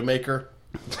midget toy maker?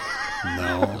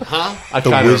 I The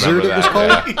kind of Wizard remember it was that.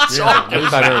 called? Yeah. I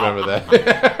kind of remember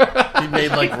that. He made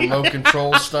like remote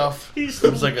control stuff. He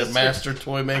was like a master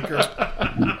toy maker.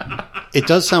 It It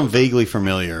does sound vaguely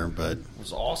familiar, but...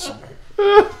 was awesome.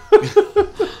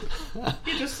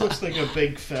 He just looks like a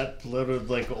big, fat, bloated,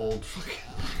 like old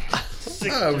fucking...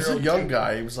 No, it was a young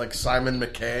guy. He was like Simon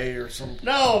McKay or something.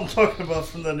 No, I'm talking about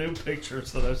from the new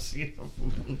pictures that I've seen of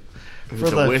him.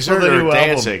 The Wizard for the or new album.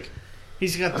 Danzig?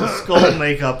 He's got the skull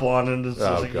makeup on, and it's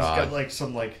Oh, like, he's God. got like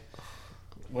some like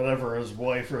whatever his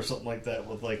wife or something like that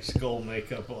with like skull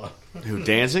makeup on. Who,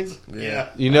 Danzig? Yeah.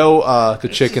 You know the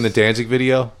chick in the Danzig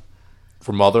video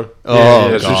for Mother? Oh,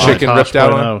 There's God. a chicken Tosh ripped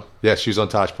out on 0.0. her? Yeah, she was on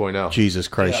Tosh.0. Jesus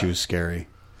Christ, she was scary.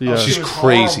 Yeah. She's was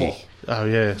crazy. horrible. Oh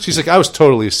yeah. She's like, I was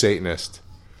totally a Satanist.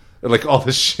 And like all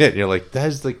this shit. And you're like, that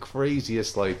is the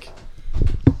craziest, like,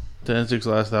 Danzig's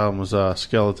last album was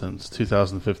Skeletons,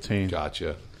 2015.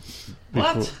 gotcha.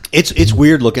 What? It's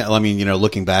weird looking... I mean,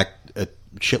 looking back at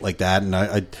shit like that, and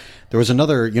I there was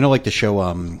another... like the show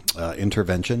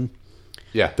Intervention?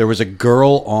 Yeah. There was a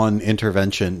girl on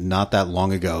Intervention not that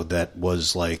long ago that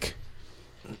was like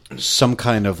some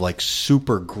kind of like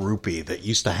super groupie that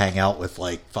used to hang out with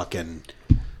like fucking,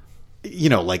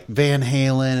 like Van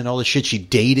Halen and all the shit. She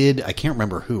dated, I can't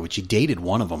remember who, but she dated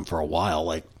one of them for a while,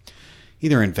 like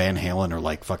either in Van Halen or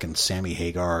like fucking Sammy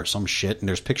Hagar or some shit. And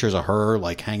there's pictures of her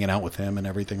like hanging out with him and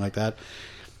everything like that.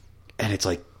 And it's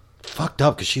like fucked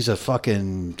up because she's a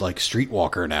fucking like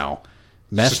streetwalker now.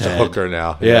 Meth Just a head. hooker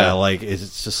now. Yeah, like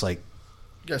it's just like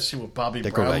You guys see what Bobby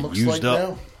That girl Brown got looks used like up.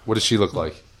 now? What does she look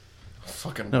like?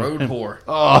 Fucking No, road him. whore.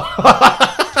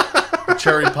 Oh. The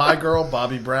Cherry Pie girl,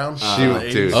 Bobby Brown. She, in the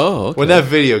 80s. dude. Oh, okay. When that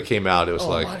video came out, it was Oh,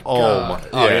 like, my oh my. God.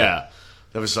 Oh, yeah.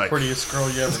 That was like, Prettiest girl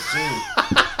you ever seen.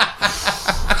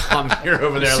 I'm here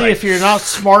over there See, like, if you're not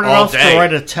smart all enough to day.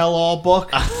 write a tell-all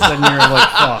book, then you're like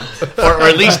fucked. or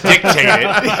at least dictate it.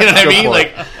 You know what I mean?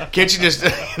 Like, can't you just,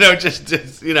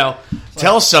 just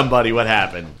tell somebody what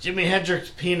happened? Jimi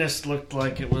Hendrix's penis looked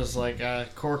like it was like a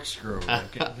corkscrew.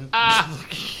 Like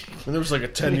And there was like a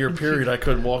 10-year period I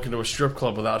couldn't walk into a strip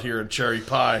club without hearing Cherry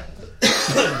Pie.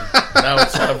 Now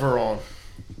it's ever on.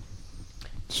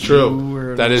 It's You true.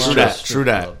 were That is in true. love. True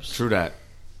that. clubs. True that.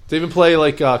 They even play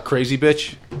like Crazy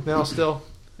Bitch now still.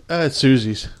 It's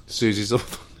Susie's. Susie's.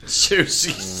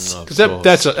 Susie's. Because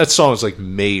that song is like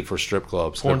made for strip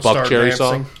clubs. Porn the Buck star Cherry dancing.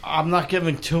 song. I'm not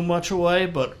giving too much away,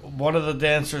 but one of the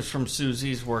dancers from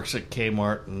Susie's works at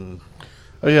Kmart in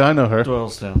Oh yeah, I know her.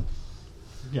 Doylestown.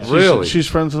 Really? She's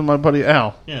friends with my buddy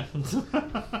Al. Yeah.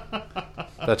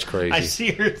 That's crazy. I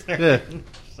see her there. Yeah.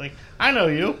 She's like, I know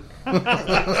you.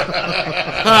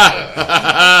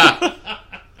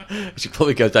 She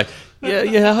probably goes back.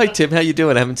 Yeah. Hi Tim, how you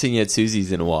doing? I haven't seen you at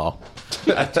Susie's in a while.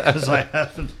 Because I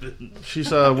haven't been. She's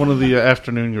one of the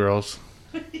afternoon girls.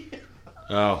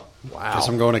 Oh. Guess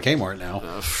I'm going to Kmart now.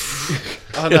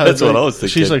 That's what I was thinking.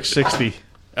 She's like 60.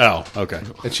 Oh, okay.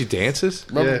 And she dances?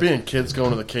 Remember being kids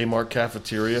going to the Kmart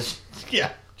cafeteria?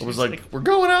 Yeah. It was like, we're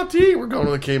going out to eat. We're going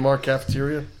to the Kmart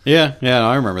cafeteria. Yeah,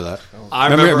 I remember that. I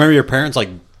remember your parents like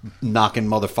knocking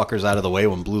motherfuckers out of the way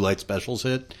when blue light specials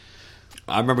hit.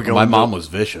 I remember going. My mom was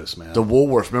vicious, man. The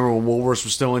Woolworths. Remember when Woolworths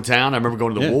was still in town? I remember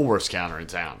going to the Woolworths counter in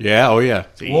town. Yeah, oh yeah.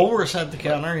 Woolworths had the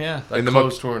counter, yeah. That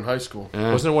closed when we were in high school.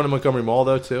 Wasn't there one in Montgomery Mall,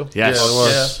 though, too? Yes. Yeah, it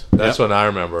was. That's what I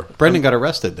remember. Brendan got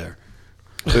arrested there.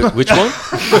 Which one?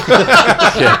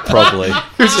 Yeah, probably.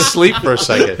 He was asleep for a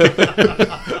second.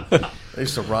 I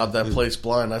used to rob that place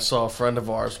blind. I saw a friend of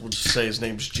ours, we'll just say his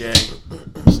name's Jay.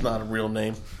 It's not a real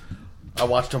name. I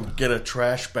watched him get a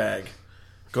trash bag,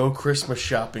 go Christmas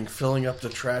shopping, filling up the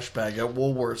trash bag at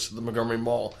Woolworths at the Montgomery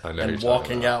Mall, I know and you're walking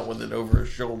talking about. out with it over his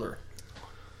shoulder.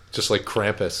 Just like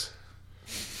Krampus.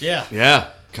 Yeah. Yeah,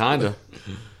 kind of.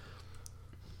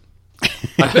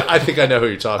 I think I know who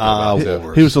you're talking about, too.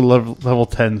 Woolworths. He was a level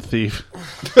 10 thief.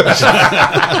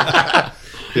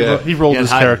 Yeah. He rolled Yeah, his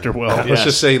high- character well. Let's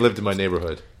just say he lived in my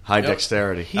neighborhood. High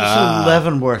dexterity. He's in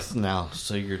Leavenworth now,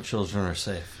 so your children are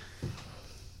safe.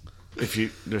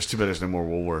 There's too bad there's no more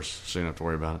Woolworths, so you don't have to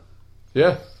worry about it.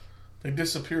 Yeah. They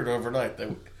disappeared overnight.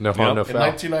 No harm, no In foul.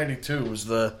 1992, it was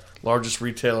the largest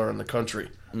retailer in the country.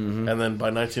 Mm-hmm. And then by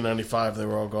 1995, they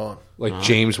were all gone. Like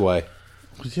James Way.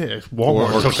 Yeah,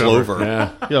 Walmart or took Clover. over.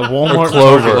 Yeah. Yeah, Walmart.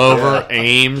 Clover. Clover,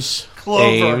 Ames,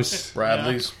 Ames.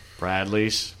 Bradley's.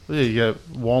 Bradley's. Yeah, you got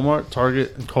Walmart,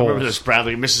 Target, and Remember Kohl's. this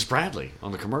Bradley, Mrs. Bradley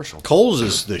on the commercial. Kohl's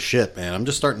is the shit, man. I'm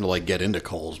just starting to like get into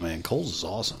Kohl's, man. Kohl's is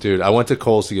awesome. Dude, I went to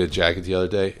Kohl's to get a jacket the other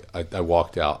day. I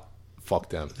walked out. Fuck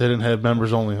them. They didn't have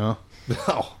members only, huh?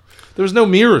 No. There was no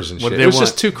mirrors and What shit. they It was want-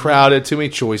 just too crowded, too many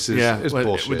choices. Yeah, It's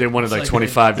bullshit. They wanted like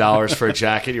 $25 for a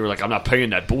jacket. You were like, I'm not paying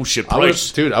that bullshit I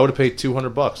price. would have paid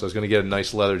 $200. I was going to get a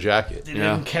nice leather jacket. They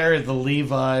Yeah. didn't carry the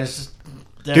Levi's.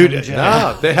 Dude, denim jacket.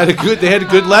 Nah, they had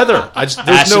good leather. There's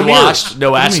Acid no mirrors. wash,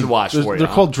 no acid wash for you. They're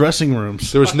called dressing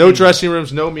rooms. There was no dressing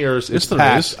rooms, no mirrors. It's there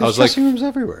packed. is. I was There's like, dressing rooms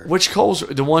everywhere. Which Kohl's?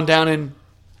 The one down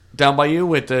by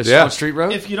you at the Yeah. Swan Street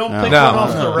Road? If you don't No. pick no, one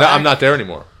off the no, rack, I'm not there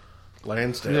anymore.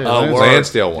 Lansdale. Yeah. Oh, word.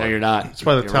 Lansdale one. No, you're not. It's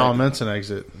by the You're right. Talamenson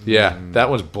exit. Yeah,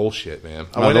 that one's bullshit, man.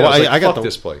 I No, went the in, I was one- like, I got fuck the,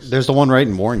 this place. There's the one right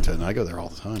in Warrington. I go there all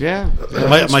the time. Yeah.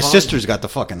 My It's fine. sister's got the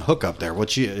fucking hookup there. What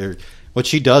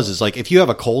she does is like if you have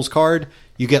a Kohl's card,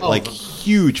 you get like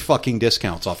huge fucking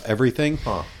discounts off everything.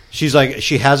 She's like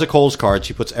she has a Kohl's card.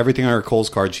 She puts everything on her Kohl's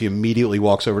card. She immediately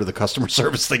walks over to the customer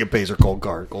service thing and pays her Kohl's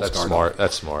card. That's card smart.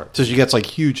 That's smart. So she gets like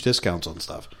huge discounts on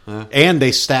stuff, and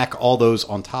they stack all those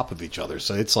on top of each other.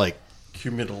 So it's like,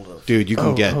 Cumulative. dude, you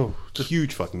can get just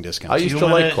huge fucking I discounts. used You to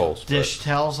want like it? Kohl's. Dish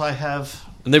towels I have.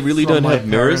 And they really from don't my have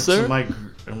mirrors parents there?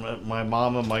 and my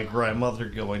mom and my grandmother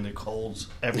going to Kohl's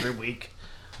every week.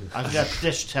 I've got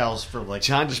dish towels for like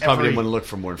John just probably every- didn't want to look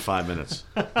for more than 5 minutes.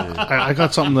 I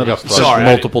got something that Sorry.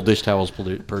 multiple dish towels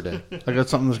per day. I got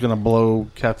something that's gonna blow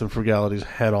Captain Frugality's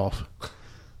head off.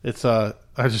 It's I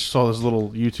just saw this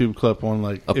little YouTube clip on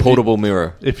like A portable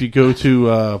mirror. if you go to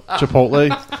Chipotle,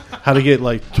 how to get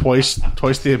like twice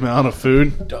the amount of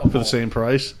food for the same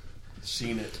price.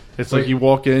 Seen it. It's like you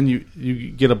walk in, you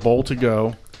get a bowl to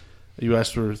go. You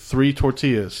ask for 3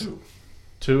 tortillas,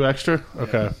 2 extra,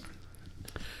 okay,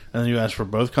 and then you ask for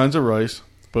both kinds of rice,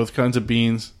 both kinds of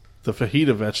beans, the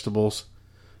fajita vegetables,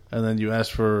 and then you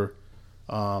ask for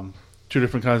 2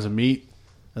 different kinds of meat,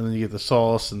 and then you get the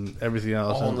sauce and everything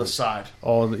else. All on and the side.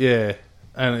 yeah,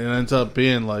 and it ends up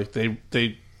being like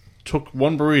they took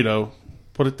one burrito,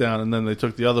 put it down, and then they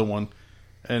took the other one,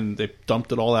 and they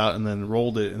dumped it all out, and then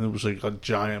rolled it, and it was like a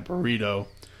giant burrito,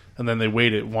 and then they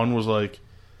weighed it. One was like,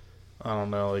 I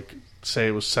don't know, like say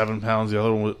it was 7 pounds. The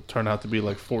other one would turn out to be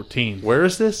like 14 Where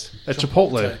is this? at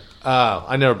Chipotle. Oh,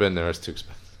 I've never been there. It's too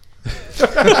expensive.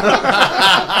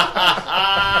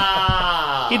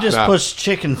 He just puts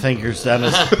chicken fingers down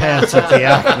his pants at the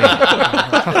Acme.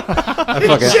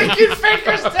 Chicken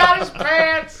fingers down his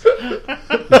pants. The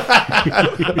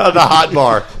hot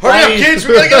bar. Hurry up, kids.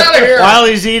 We got to get out of here. While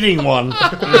he's eating one, he's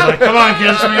like, "Come on,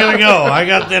 kids, we gotta go. I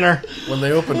got dinner." When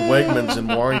they opened Wegmans in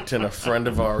Warrington, a friend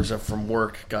of ours from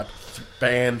work got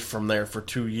banned from there for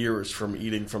 2 years from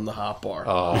eating from the hot bar.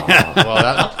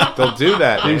 Well, they'll do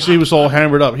that. You see, he was all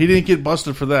hammered up. He didn't get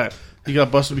busted for that. He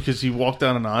got busted because he walked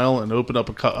down an aisle and opened up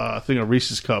a thing of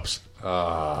Reese's cups.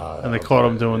 And they caught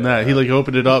him doing that. He like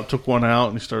opened it up, took one out,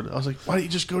 and he started. I was like, "Why don't you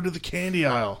just go to the candy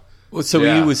aisle?" Well, so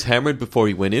Yeah. he was hammered before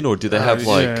he went in, or do they have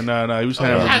like? yeah, no, he was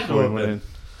hammered before he went in.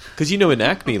 Because you know in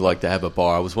Acme like to have a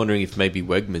bar. I was wondering if maybe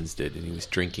Wegmans did, and he was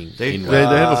drinking. They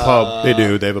have a pub. They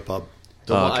do. They have a pub.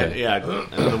 Okay. Yeah, I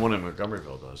know the one in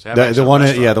Montgomeryville does. They have The one,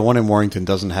 restaurant. the one in Warrington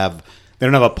doesn't have. They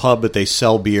don't have a pub, but they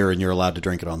sell beer, and you're allowed to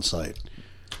drink it on site.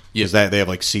 Because they have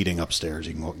like seating upstairs.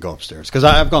 You can go upstairs. Because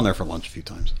I've gone there for lunch a few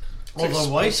times. Well, the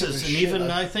Weiss's, and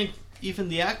even I think even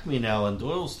the Acme now in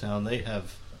Doylestown, they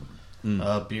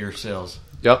have beer sales.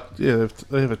 Yep. Yeah,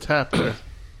 they have a tap there.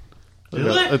 Do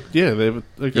they? Yeah,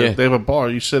 they have a bar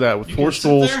you sit at with You four can sit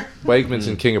stools, there? Wegmans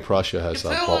and King of Prussia has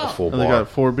a full and they bar. got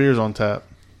 4 beers on tap.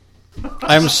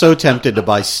 I'm so tempted to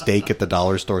buy steak at the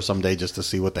dollar store someday just to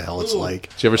see what the hell it's like.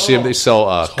 Did you ever see them? They sell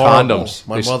Horrible. condoms.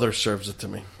 My They s- mother serves it to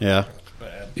me. Yeah.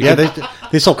 Yeah,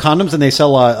 they sell condoms and they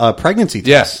sell pregnancy tests.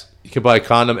 Yes, you can buy a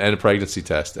condom and a pregnancy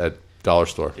test at dollar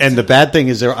store. And the bad thing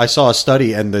is, I saw a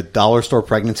study, and the dollar store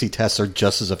pregnancy tests are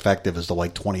just as effective as the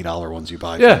like $20 ones you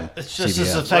buy. Yeah. from It's just CVS.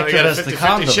 as So you effective got a as the 50-50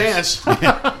 condoms. chance.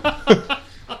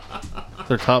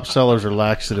 Their top sellers are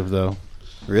laxative, though.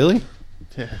 Really?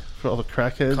 Yeah, for all the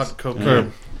crackheads. Cut cocaine. Or,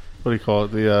 what do you call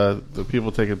it? The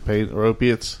people taking pain or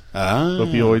opiates, Ah,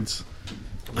 opioids.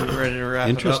 We're ready to wrap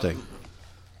interesting.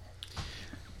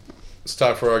 It's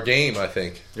time for our game, I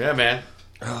think. Yeah, man.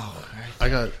 I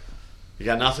got. You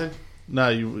got nothing? Nah,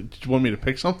 you want me to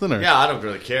pick something or? Yeah, I don't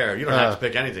really care. You don't have to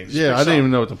pick anything. Just Yeah, pick I didn't something.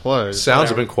 even know what to play. Sounds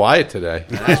have been quiet today.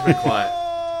 It has been quiet.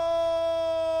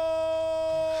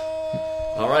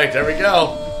 All right, there we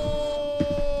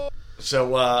go.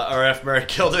 So, our F. Mary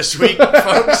Kill this week,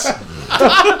 folks.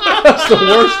 That's the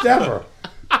worst ever.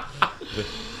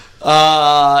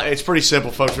 It's pretty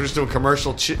simple, folks. We're just doing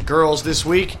commercial girls this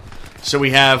week. So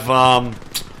we have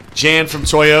Jan from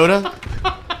Toyota.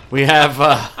 We have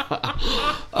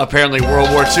apparently World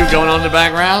War II going on in the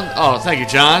background. Oh, thank you,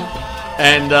 John.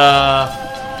 And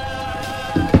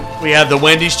we have the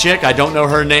Wendy's chick. I don't know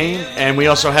her name. And we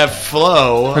also have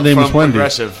Flo Her name from is Wendy.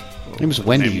 Progressive. Her name is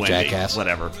Wendy, Named you Wendy, jackass.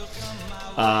 Whatever.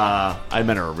 I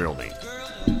meant her real name.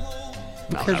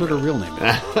 Who cares what her real name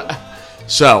is?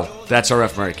 So, that's our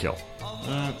F. Mary Kill.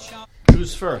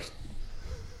 Who's first?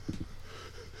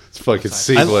 It's fucking I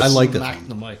seamless. like this Smack one.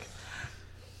 the mic.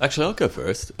 Actually, I'll go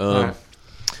first. right.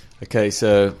 Okay,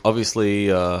 so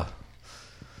obviously I'm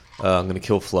going to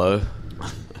kill Flo.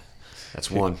 That's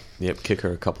one. Yep, kick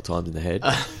her a couple times in the head.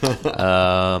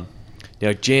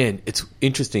 Now, Jan, it's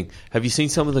interesting. Have you seen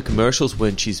some of the commercials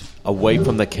when she's away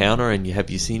from the counter and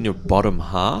have you seen her bottom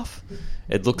half?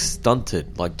 It looks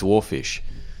stunted, like dwarfish.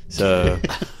 So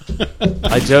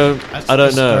I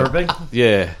don't know. disturbing.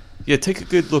 Yeah, take a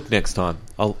good look next time.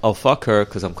 I'll fuck her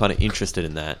because I'm kind of interested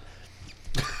in that.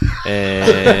 And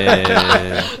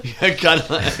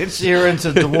You're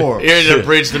into dwarf. Here's a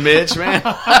bridge to Mitch, man.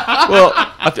 well,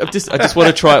 I just want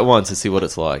to try it once and see what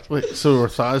it's like. Wait, so her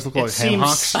thighs look It like ham seems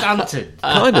hocks? stunted.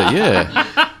 Kinda,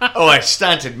 yeah. Oh, I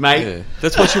stunted, mate. Yeah.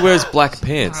 That's why she wears black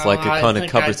pants. Like it I kind of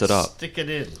think covers I'd it up. Stick it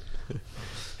in.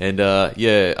 And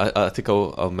I think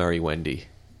I'll marry Wendy.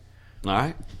 All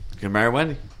right. You can marry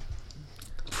Wendy.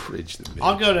 Bridge the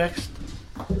I'll go next.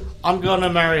 I'm going to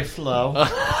marry Flo.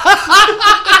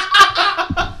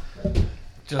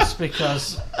 Just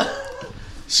because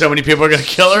So many people are going to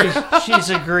kill her. she's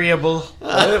agreeable.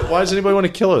 Why does anybody want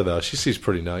to kill her, though? She seems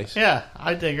pretty nice. Yeah,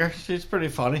 I dig her. She's pretty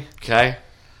funny. Okay.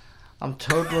 I'm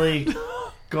totally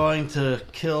going to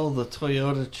kill the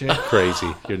Toyota chick,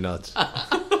 Crazy. You're nuts.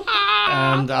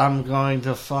 and I'm going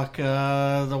to fuck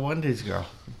the Wendy's girl.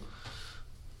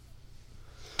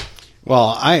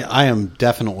 Well, I am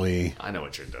definitely. I know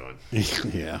what you're doing.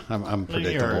 Yeah, I'm You're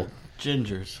predictable.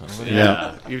 ginger, so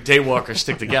Yeah. You daywalkers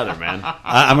stick together, man.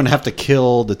 I'm going to have to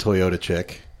kill the Toyota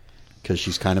chick because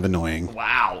she's kind of annoying.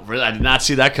 Wow. Really, I did not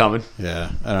see that coming.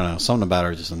 Yeah, I don't know. Something about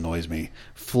her just annoys me.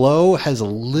 Flo has a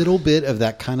little bit of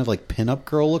that kind of like pinup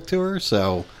girl look to her,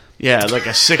 so Yeah, like a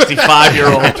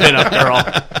 65-year-old pinup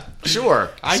girl. Sure.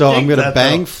 so I'm dig going to that,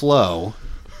 bang though. Flo,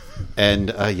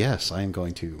 and yes, I am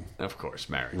going to Of course,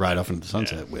 marry. ride off into the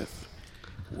sunset with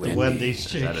Wendy. Wendy's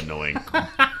Is chick that annoying?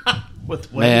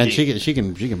 with Man, Wendy. she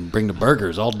can bring the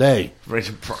burgers all day. Raise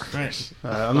progress.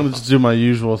 I'm gonna just do my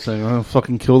usual thing. I'm gonna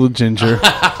fucking kill the ginger.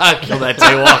 Kill that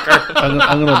daywalker.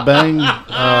 I'm gonna bang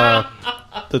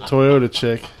the Toyota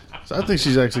chick. So I think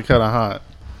she's actually kind of hot.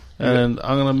 And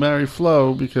I'm gonna marry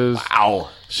Flo because Ow.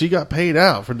 she got paid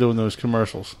out for doing those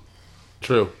commercials.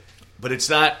 True. But it's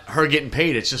not her getting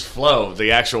paid. It's just Flo,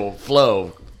 the actual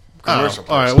Flo commercial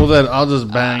All right, person. well then I'll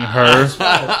just bang her,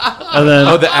 and then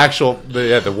Oh, the actual,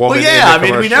 the woman. Well, in yeah, the I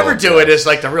mean, we commercial. never do it as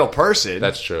like the real person.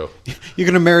 That's true. You're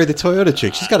going to marry the Toyota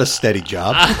chick. She's got a steady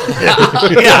job. yeah,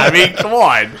 I mean, come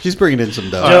on. She's bringing in some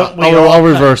dough. I'll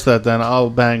reverse that. Then I'll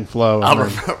bang Flo. and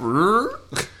then-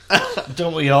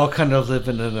 Don't we all kind of live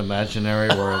in an imaginary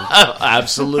world?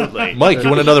 Absolutely. Mike, you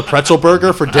want another pretzel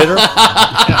burger for dinner?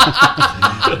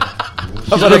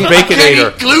 How about a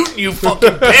Baconator? Eat gluten, you fucking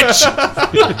bitch.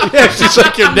 Yeah, she's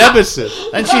like your nemesis.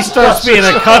 And she starts being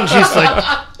a cunt. She's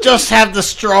like, just have the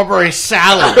strawberry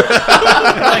salad. Like,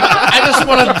 I just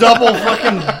want a double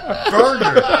fucking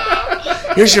burger.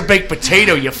 Here's your baked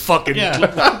potato, you fucking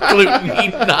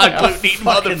gluten-eating, non-gluten-eating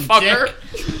Fucking motherfucker.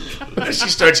 She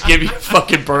starts giving you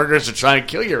fucking burgers to try and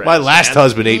kill your ass. My last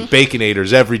husband ate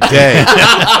Baconators every day.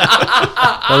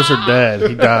 That was her dad.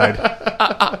 He died.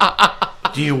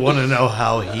 Do you want to know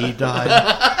how he died?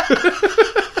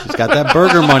 He's got that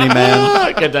burger money,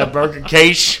 man. Get that burger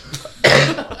cash.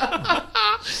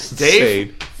 Dave?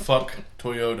 Insane. Fuck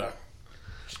Toyota.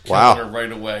 Wow. Killing her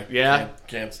right away. Yeah?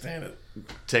 Can't stand it.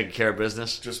 Taking care of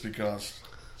business. Just because.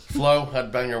 Flo,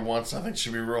 I'd bang her once. I think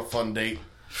she'd be a real fun date.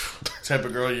 Type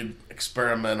of girl you'd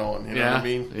experiment on. You know what I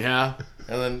mean? Yeah.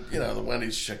 And then, the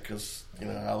Wendy's chick, because,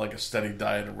 I like a steady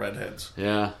diet of redheads.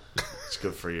 Yeah. It's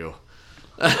good for you.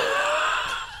 Hey,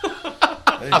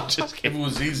 if it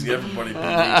was easy, everybody would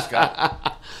be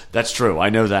Scott. That's true. I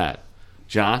know that.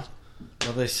 John?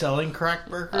 Are they selling crack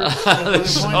burgers?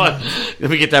 Let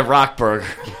me get that rock burger.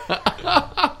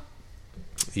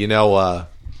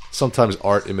 Sometimes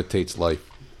art imitates life.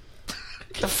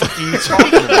 What the fuck are you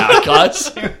talking about,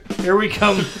 Guts? Here we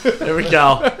come, There we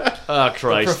go. Oh,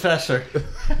 Christ. Professor.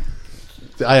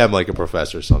 I am like a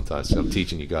professor sometimes. I'm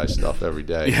teaching you guys stuff every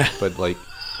day. Yeah. But like,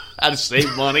 How to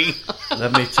save money.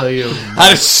 Let me tell you.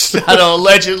 How to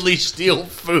allegedly steal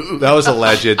food. that was a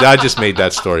legend. I just made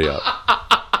that story up.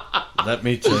 Let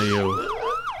me tell you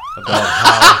about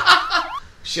how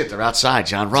Shit, they're outside,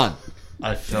 John. Run.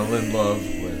 I fell in love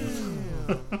with.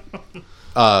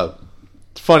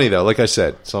 It's funny though. Like I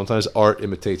said, sometimes art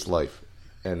imitates life,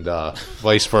 and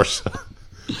vice versa.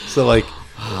 So like,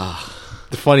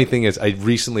 the funny thing is, I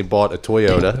recently bought a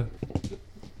Toyota,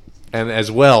 and as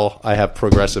well, I have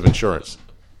Progressive insurance.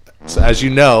 So as you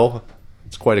know,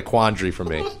 it's quite a quandary for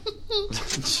me.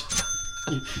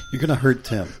 You're going to hurt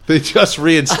Tim. They just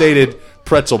reinstated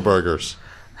pretzel burgers,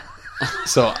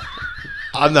 so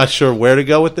I'm not sure where to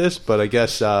go with this, but I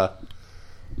guess. I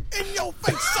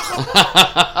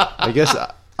guess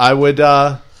I would.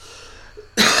 I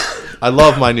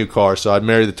love my new car, so I'd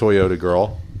marry the Toyota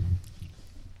girl.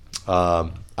 I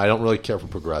don't really care for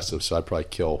Progressive, so I'd probably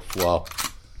kill Flo,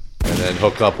 and then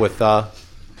hook up with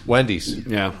Wendy's.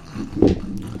 Yeah.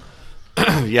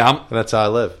 Yeah, And that's how I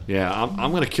live.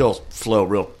 I'm gonna kill Flo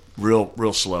real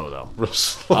slow though. Real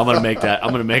slow. I'm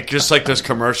gonna make just like those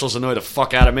commercials annoy the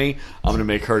fuck out of me. I'm gonna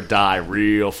make her die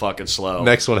real fucking slow.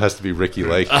 Next one has to be Ricky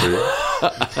Lake.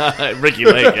 Ricky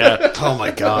Lake, yeah. Oh,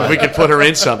 my God. We could put her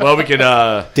in some. Well, we could.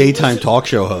 Daytime talk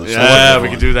show host. Yeah, we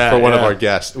could do that For one of yeah. our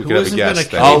guests. We could have a isn't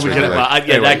guest. gonna Oh, that we needs could.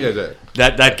 Ricky Lake. Yeah, Anyway,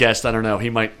 that guest. I don't know. He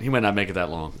might not make it that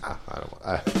long. I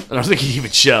I don't think he'd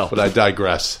even show. but I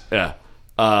digress. Yeah.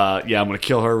 I'm going to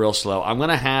kill her real slow. I'm going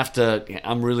to have to...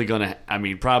 I'm really going to... I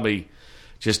mean, probably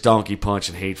just donkey punch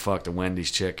and hate fuck the Wendy's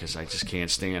chick because I just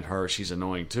can't stand her. She's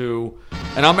annoying, too.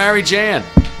 And I'll marry Jan.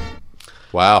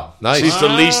 Wow, nice. She's the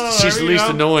least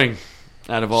annoying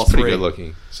out of all pretty three. good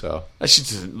looking. So,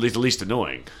 She's the least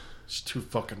annoying. She's too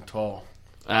fucking tall.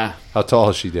 Ah. how tall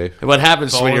is she, Dave? What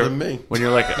happens when Taller you're... than me. When you're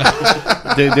like...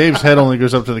 Dave's head only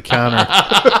goes up to the counter.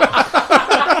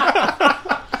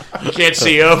 you can't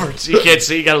see over. You can't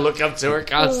see. You got to look up to her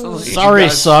constantly. Sorry,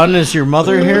 son. Is your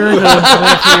mother here to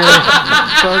make your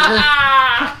burger?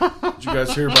 Did you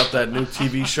guys hear about that new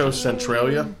TV show,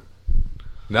 Centralia?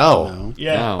 No.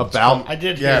 Yeah. No. About I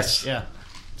did. Yes. Hear it,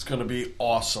 It's going to be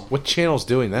awesome. what channel's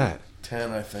doing that?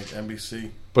 10, I think, NBC.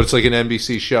 But it's like an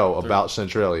NBC show about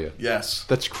Centralia. Yes.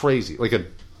 That's crazy.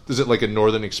 Is it like a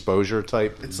Northern Exposure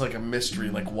type? It's like a mystery.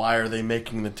 Like, why are they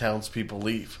making the townspeople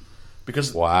leave?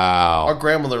 Because our Wow.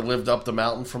 grandmother lived up the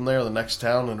mountain from there, the next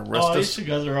town in yeah. Oh, I used Aristus. to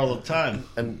go there all the time.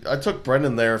 And I took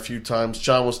Brendan there a few times.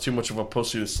 John was too much of a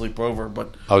pussy to sleep over,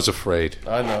 but I was afraid.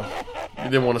 I know. You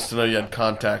didn't want us to know you had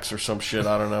contacts or some shit.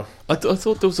 I don't know. I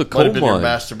thought there was a Might coal have been your mine.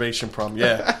 masturbation problem.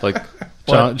 Yeah. Like,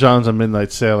 John's a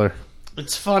midnight sailor.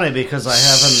 It's funny because I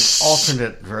have an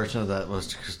alternate version of that.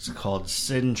 Was called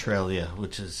Centralia,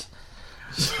 which is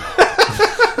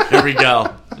Here we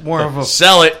go. more of a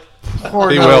Sell it.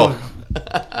 porno. He will.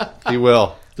 He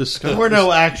will.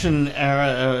 Porno action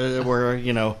era where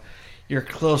you're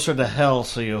closer to hell,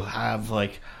 so you have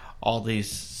like all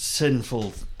these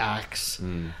sinful acts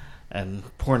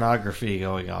and pornography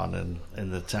going on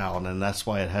in the town, and that's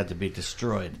why it had to be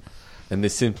destroyed. and the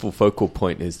sinful focal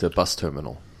point is the bus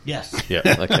terminal. Yes. Yeah.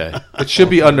 Okay. It should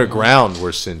be underground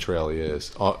where Centralia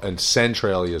is, and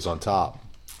Centralia is on top.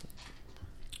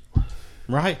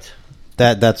 Right.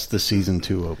 That's the season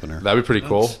 2 opener. That'd be pretty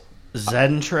cool.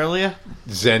 Zentralia?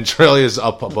 Zentralia is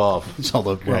up above. It's all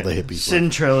the the hippies.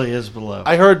 Centralia is below.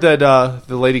 I heard that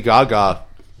the Lady Gaga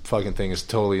fucking thing is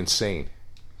totally insane.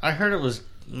 I heard it was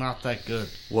not that good.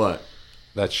 What?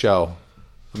 That show.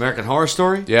 American Horror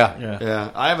Story? Yeah. Yeah.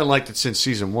 I haven't liked it since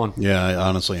season 1. Yeah,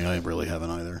 I really haven't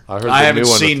either. I heard I the haven't new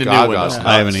one seen with the new one, Gaga's though. nuts.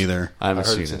 I haven't either. I I haven't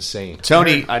heard seen it's it. insane.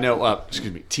 Tony, I know,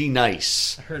 excuse me, T.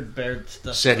 Nice I heard Baird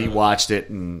stuff. said he watched it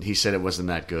and he said it wasn't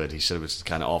that good. He said it was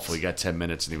kind of awful. He got 10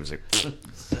 minutes and he was like,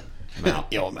 I'm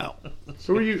out. Yo, I'm out.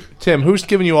 Who are you, Tim? Who's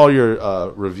giving you all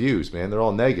your reviews, man? They're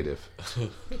all negative.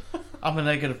 I'm a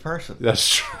negative person. That's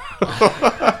true.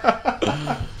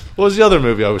 What was the other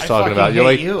movie I was talking about? fucking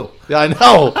You're hate like, you. yeah, I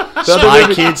know. The other Spy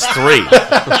movie- Kids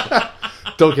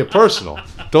 3. Don't get personal.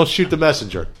 Don't shoot the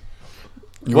messenger.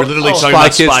 You were literally talking Spy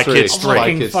about Kids Spy 3. Kids I'll 3.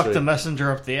 fucking Kids fuck 3. the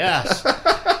messenger up the ass.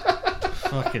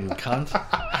 Fucking cunt.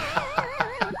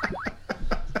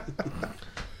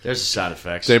 There's the side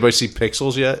effects. Does anybody see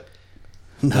Pixels yet?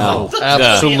 No.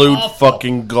 Absolute Awful.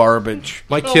 fucking garbage.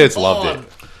 My kids loved it.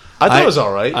 I thought it was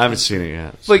all right. I haven't seen it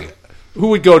yet. It's like, who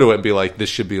would go to it and be like, this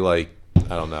should be like,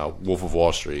 I don't know, Wolf of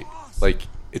Wall Street? Like,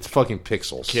 it's fucking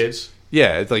Pixels. Kids?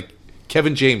 Yeah, it's like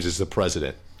Kevin James is the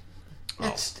president.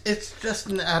 It's just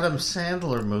an Adam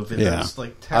Sandler movie. Yeah. That's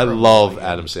like I terrible. love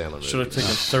Adam Sandler Should have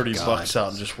movies. taken $30 out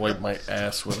and just wiped my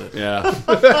ass with it.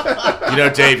 Yeah. You know,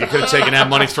 Dave, you could have taken that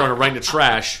money, thrown it right in the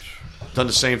trash, done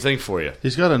the same thing for you.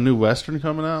 He's got a new Western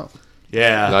coming out.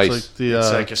 Yeah. Nice. It's like the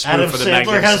It's like a spoon Adam for the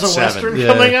Sandler has a Magnificent Western Seven. Yeah.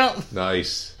 coming out?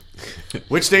 Nice.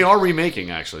 Which they are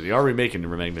remaking, actually. They are remaking the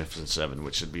Magnificent Seven,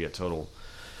 which should be a total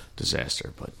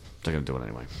disaster, but they're going to do it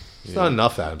anyway. It's not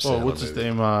enough Adam Sandler Well, what's his movies.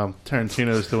 name?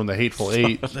 Tarantino's doing the Hateful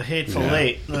Eight. The Hateful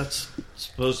Eight. That's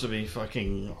supposed to be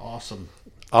fucking awesome.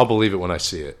 I'll believe it when I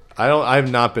see it.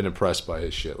 I've not been impressed by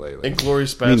his shit lately.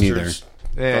 Inglourious neither. Bastards.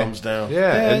 Yeah. Thumbs down.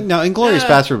 Yeah. and No, Inglourious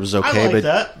Bastard was okay, like but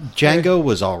that. Django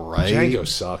was all right. Django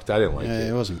sucked. I didn't like Yeah, it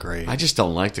it. wasn't great. I just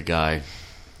don't like the guy.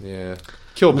 Yeah.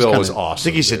 Kill Bill kinda- was I awesome.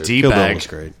 think he's a dude. Kill Bill D-bag. was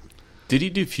great. Did he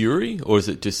do Fury, or is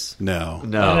it just No.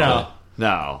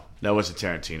 No. That wasn't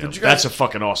Tarantino. you guys- That's a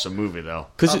fucking awesome movie, though.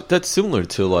 because that's similar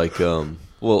to like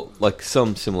like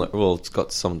some similar. Well, it's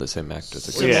got some of the same actors.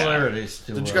 I guess. Yeah. Similarities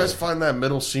to Did you guys find that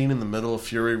middle scene in the middle of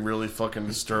Fury really fucking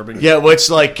disturbing? Yeah, well, it's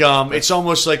like it's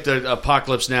almost like the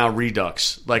Apocalypse Now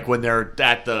Redux, like when they're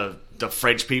at the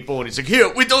French people, and he's like,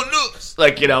 "Here, we don't lose."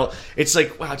 Like, you know, it's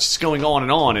like, wow, it's just going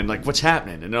on, and like, what's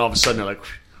happening? And then all of a sudden, they're like,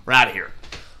 "We're out of here."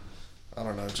 I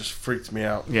don't know. It just freaked me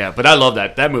out. Yeah, but I love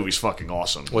that. That movie's fucking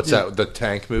awesome. What's that? The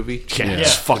tank movie? Yeah,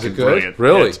 it's fucking Is it good? brilliant.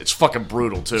 Really? Yeah, it's fucking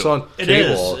brutal too. It's on It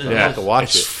cable. is. all the time. Yeah. I have to watch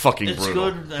it's it. fucking It's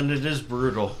brutal. good and it is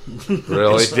brutal.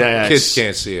 Really? Yeah, Kids it's-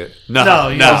 can't see it. No, No, no,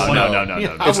 you no, don't no, want- no, no, Yeah,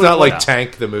 no. I It's would not like want-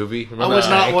 Tank the movie. I Remember was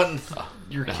not Tank? wanting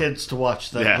your kids to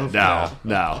watch that Yeah, movie.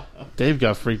 no. Dave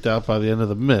got freaked out by the end of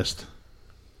The Mist.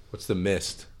 What's the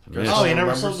Mist? Oh, you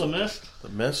never saw The Mist? The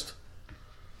Mist?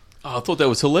 Oh, I thought that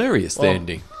was hilarious. The Well-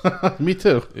 ending. Me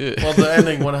too. Well, the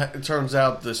ending, when it turns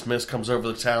out this mist comes over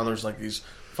the town, there's like these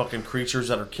fucking creatures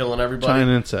that are killing everybody. Giant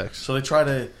insects. So they try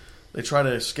to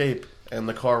escape, and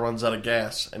the car runs out of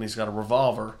gas, and he's got a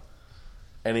revolver,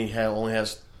 and he only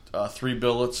has 3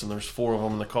 billets, and there's 4 of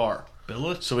them in the car.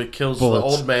 Billets? So he kills Bullets.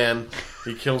 the old man,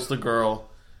 he kills the girl,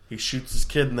 he shoots his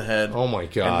kid in the head. Oh my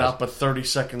And god! not but 30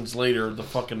 seconds later, the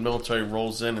fucking military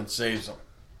rolls in and saves him.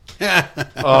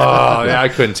 Oh, yeah, I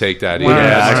couldn't take that either. Wow.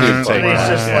 That's too Yeah, funny. And he's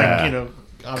just like, you know,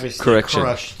 obviously Correction.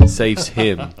 crushed. Saves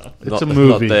him. It's a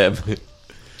movie. Not them.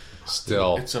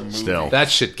 Still, It's a movie. Still. that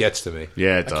shit gets to me.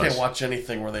 Yeah, it I does. can't watch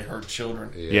anything where they hurt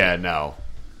children. Yeah, no.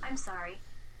 I'm sorry.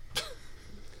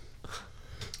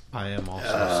 I am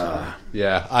also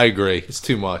Yeah, I agree. It's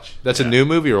too much. That's a new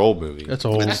movie or old movie? That's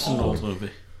old. It's an old movie.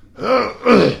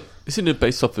 Isn't it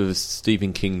based off of a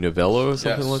Stephen King novella or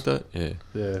something Yes. like that? Yeah.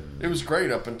 Yeah. It was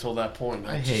great up until that point.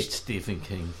 I hate Stephen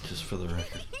King, just for the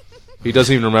record. He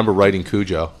doesn't even remember writing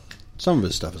Cujo. Some of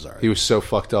his stuff is all right. He was so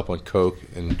fucked up on coke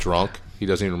and drunk. He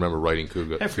doesn't even remember writing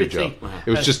Cujo. Everything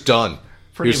It was just done. He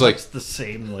Pretty was much like, the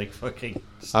same, like, fucking...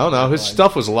 I don't know. His storyline.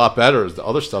 stuff was a lot better. The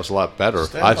other stuff's a lot better.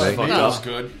 I think. It No. was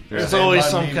good. There's Stand always By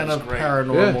some Me kind was of great.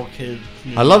 paranormal kid.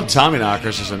 I love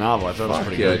Tommyknockers as a novel. I thought it was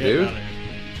pretty Yeah, good. dude.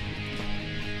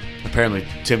 Apparently,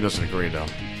 Tim doesn't agree, though.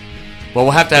 Well,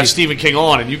 we'll have to have Stephen King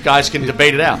on, and you guys can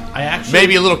debate it out. I actually...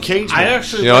 Maybe a little Cage. I Match.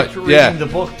 actually You know liked what? reading Yeah. the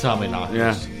book Tommyknockers.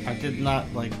 Yeah. I did not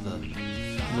like the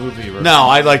movie. version. No,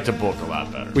 I like the book a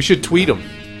lot better. We should tweet him.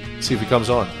 See if he comes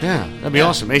on. Yeah, that'd be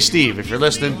awesome. Hey, Steve, if you're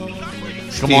listening,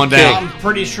 come Steve on down. I'm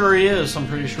pretty sure he is. I'm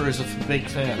pretty sure he's a big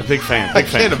fan. A big fan. I Big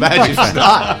fan. can't imagine he's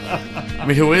not. I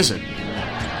mean, who isn't?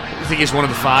 You think he's one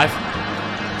of the 5?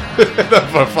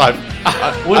 For 5.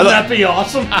 Wouldn't that be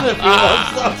awesome? If it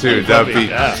was? Dude, that'd be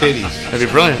titties. That'd be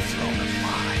brilliant.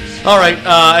 All right.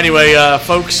 Anyway,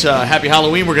 folks, happy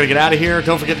Halloween. We're going to get out of here.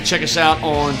 Don't forget to check us out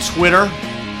on Twitter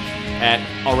at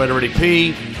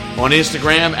AlreadyReadyP, on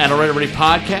Instagram at Already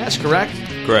Podcast, correct?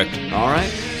 Correct. All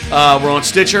right. We're on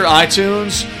Stitcher,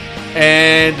 iTunes,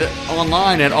 and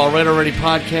online at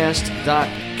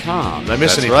AlreadyPodcast.com. Did I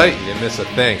miss That's anything? right. You didn't miss a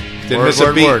thing. Didn't Word, miss a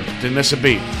word, beat. word. Didn't miss a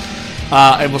beat.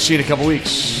 And we'll see you in a couple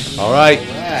weeks. All right.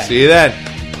 See you then.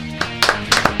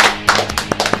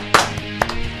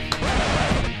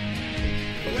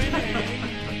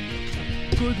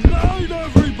 Good night,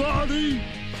 everybody.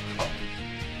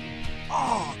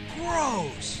 Oh,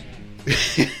 gross.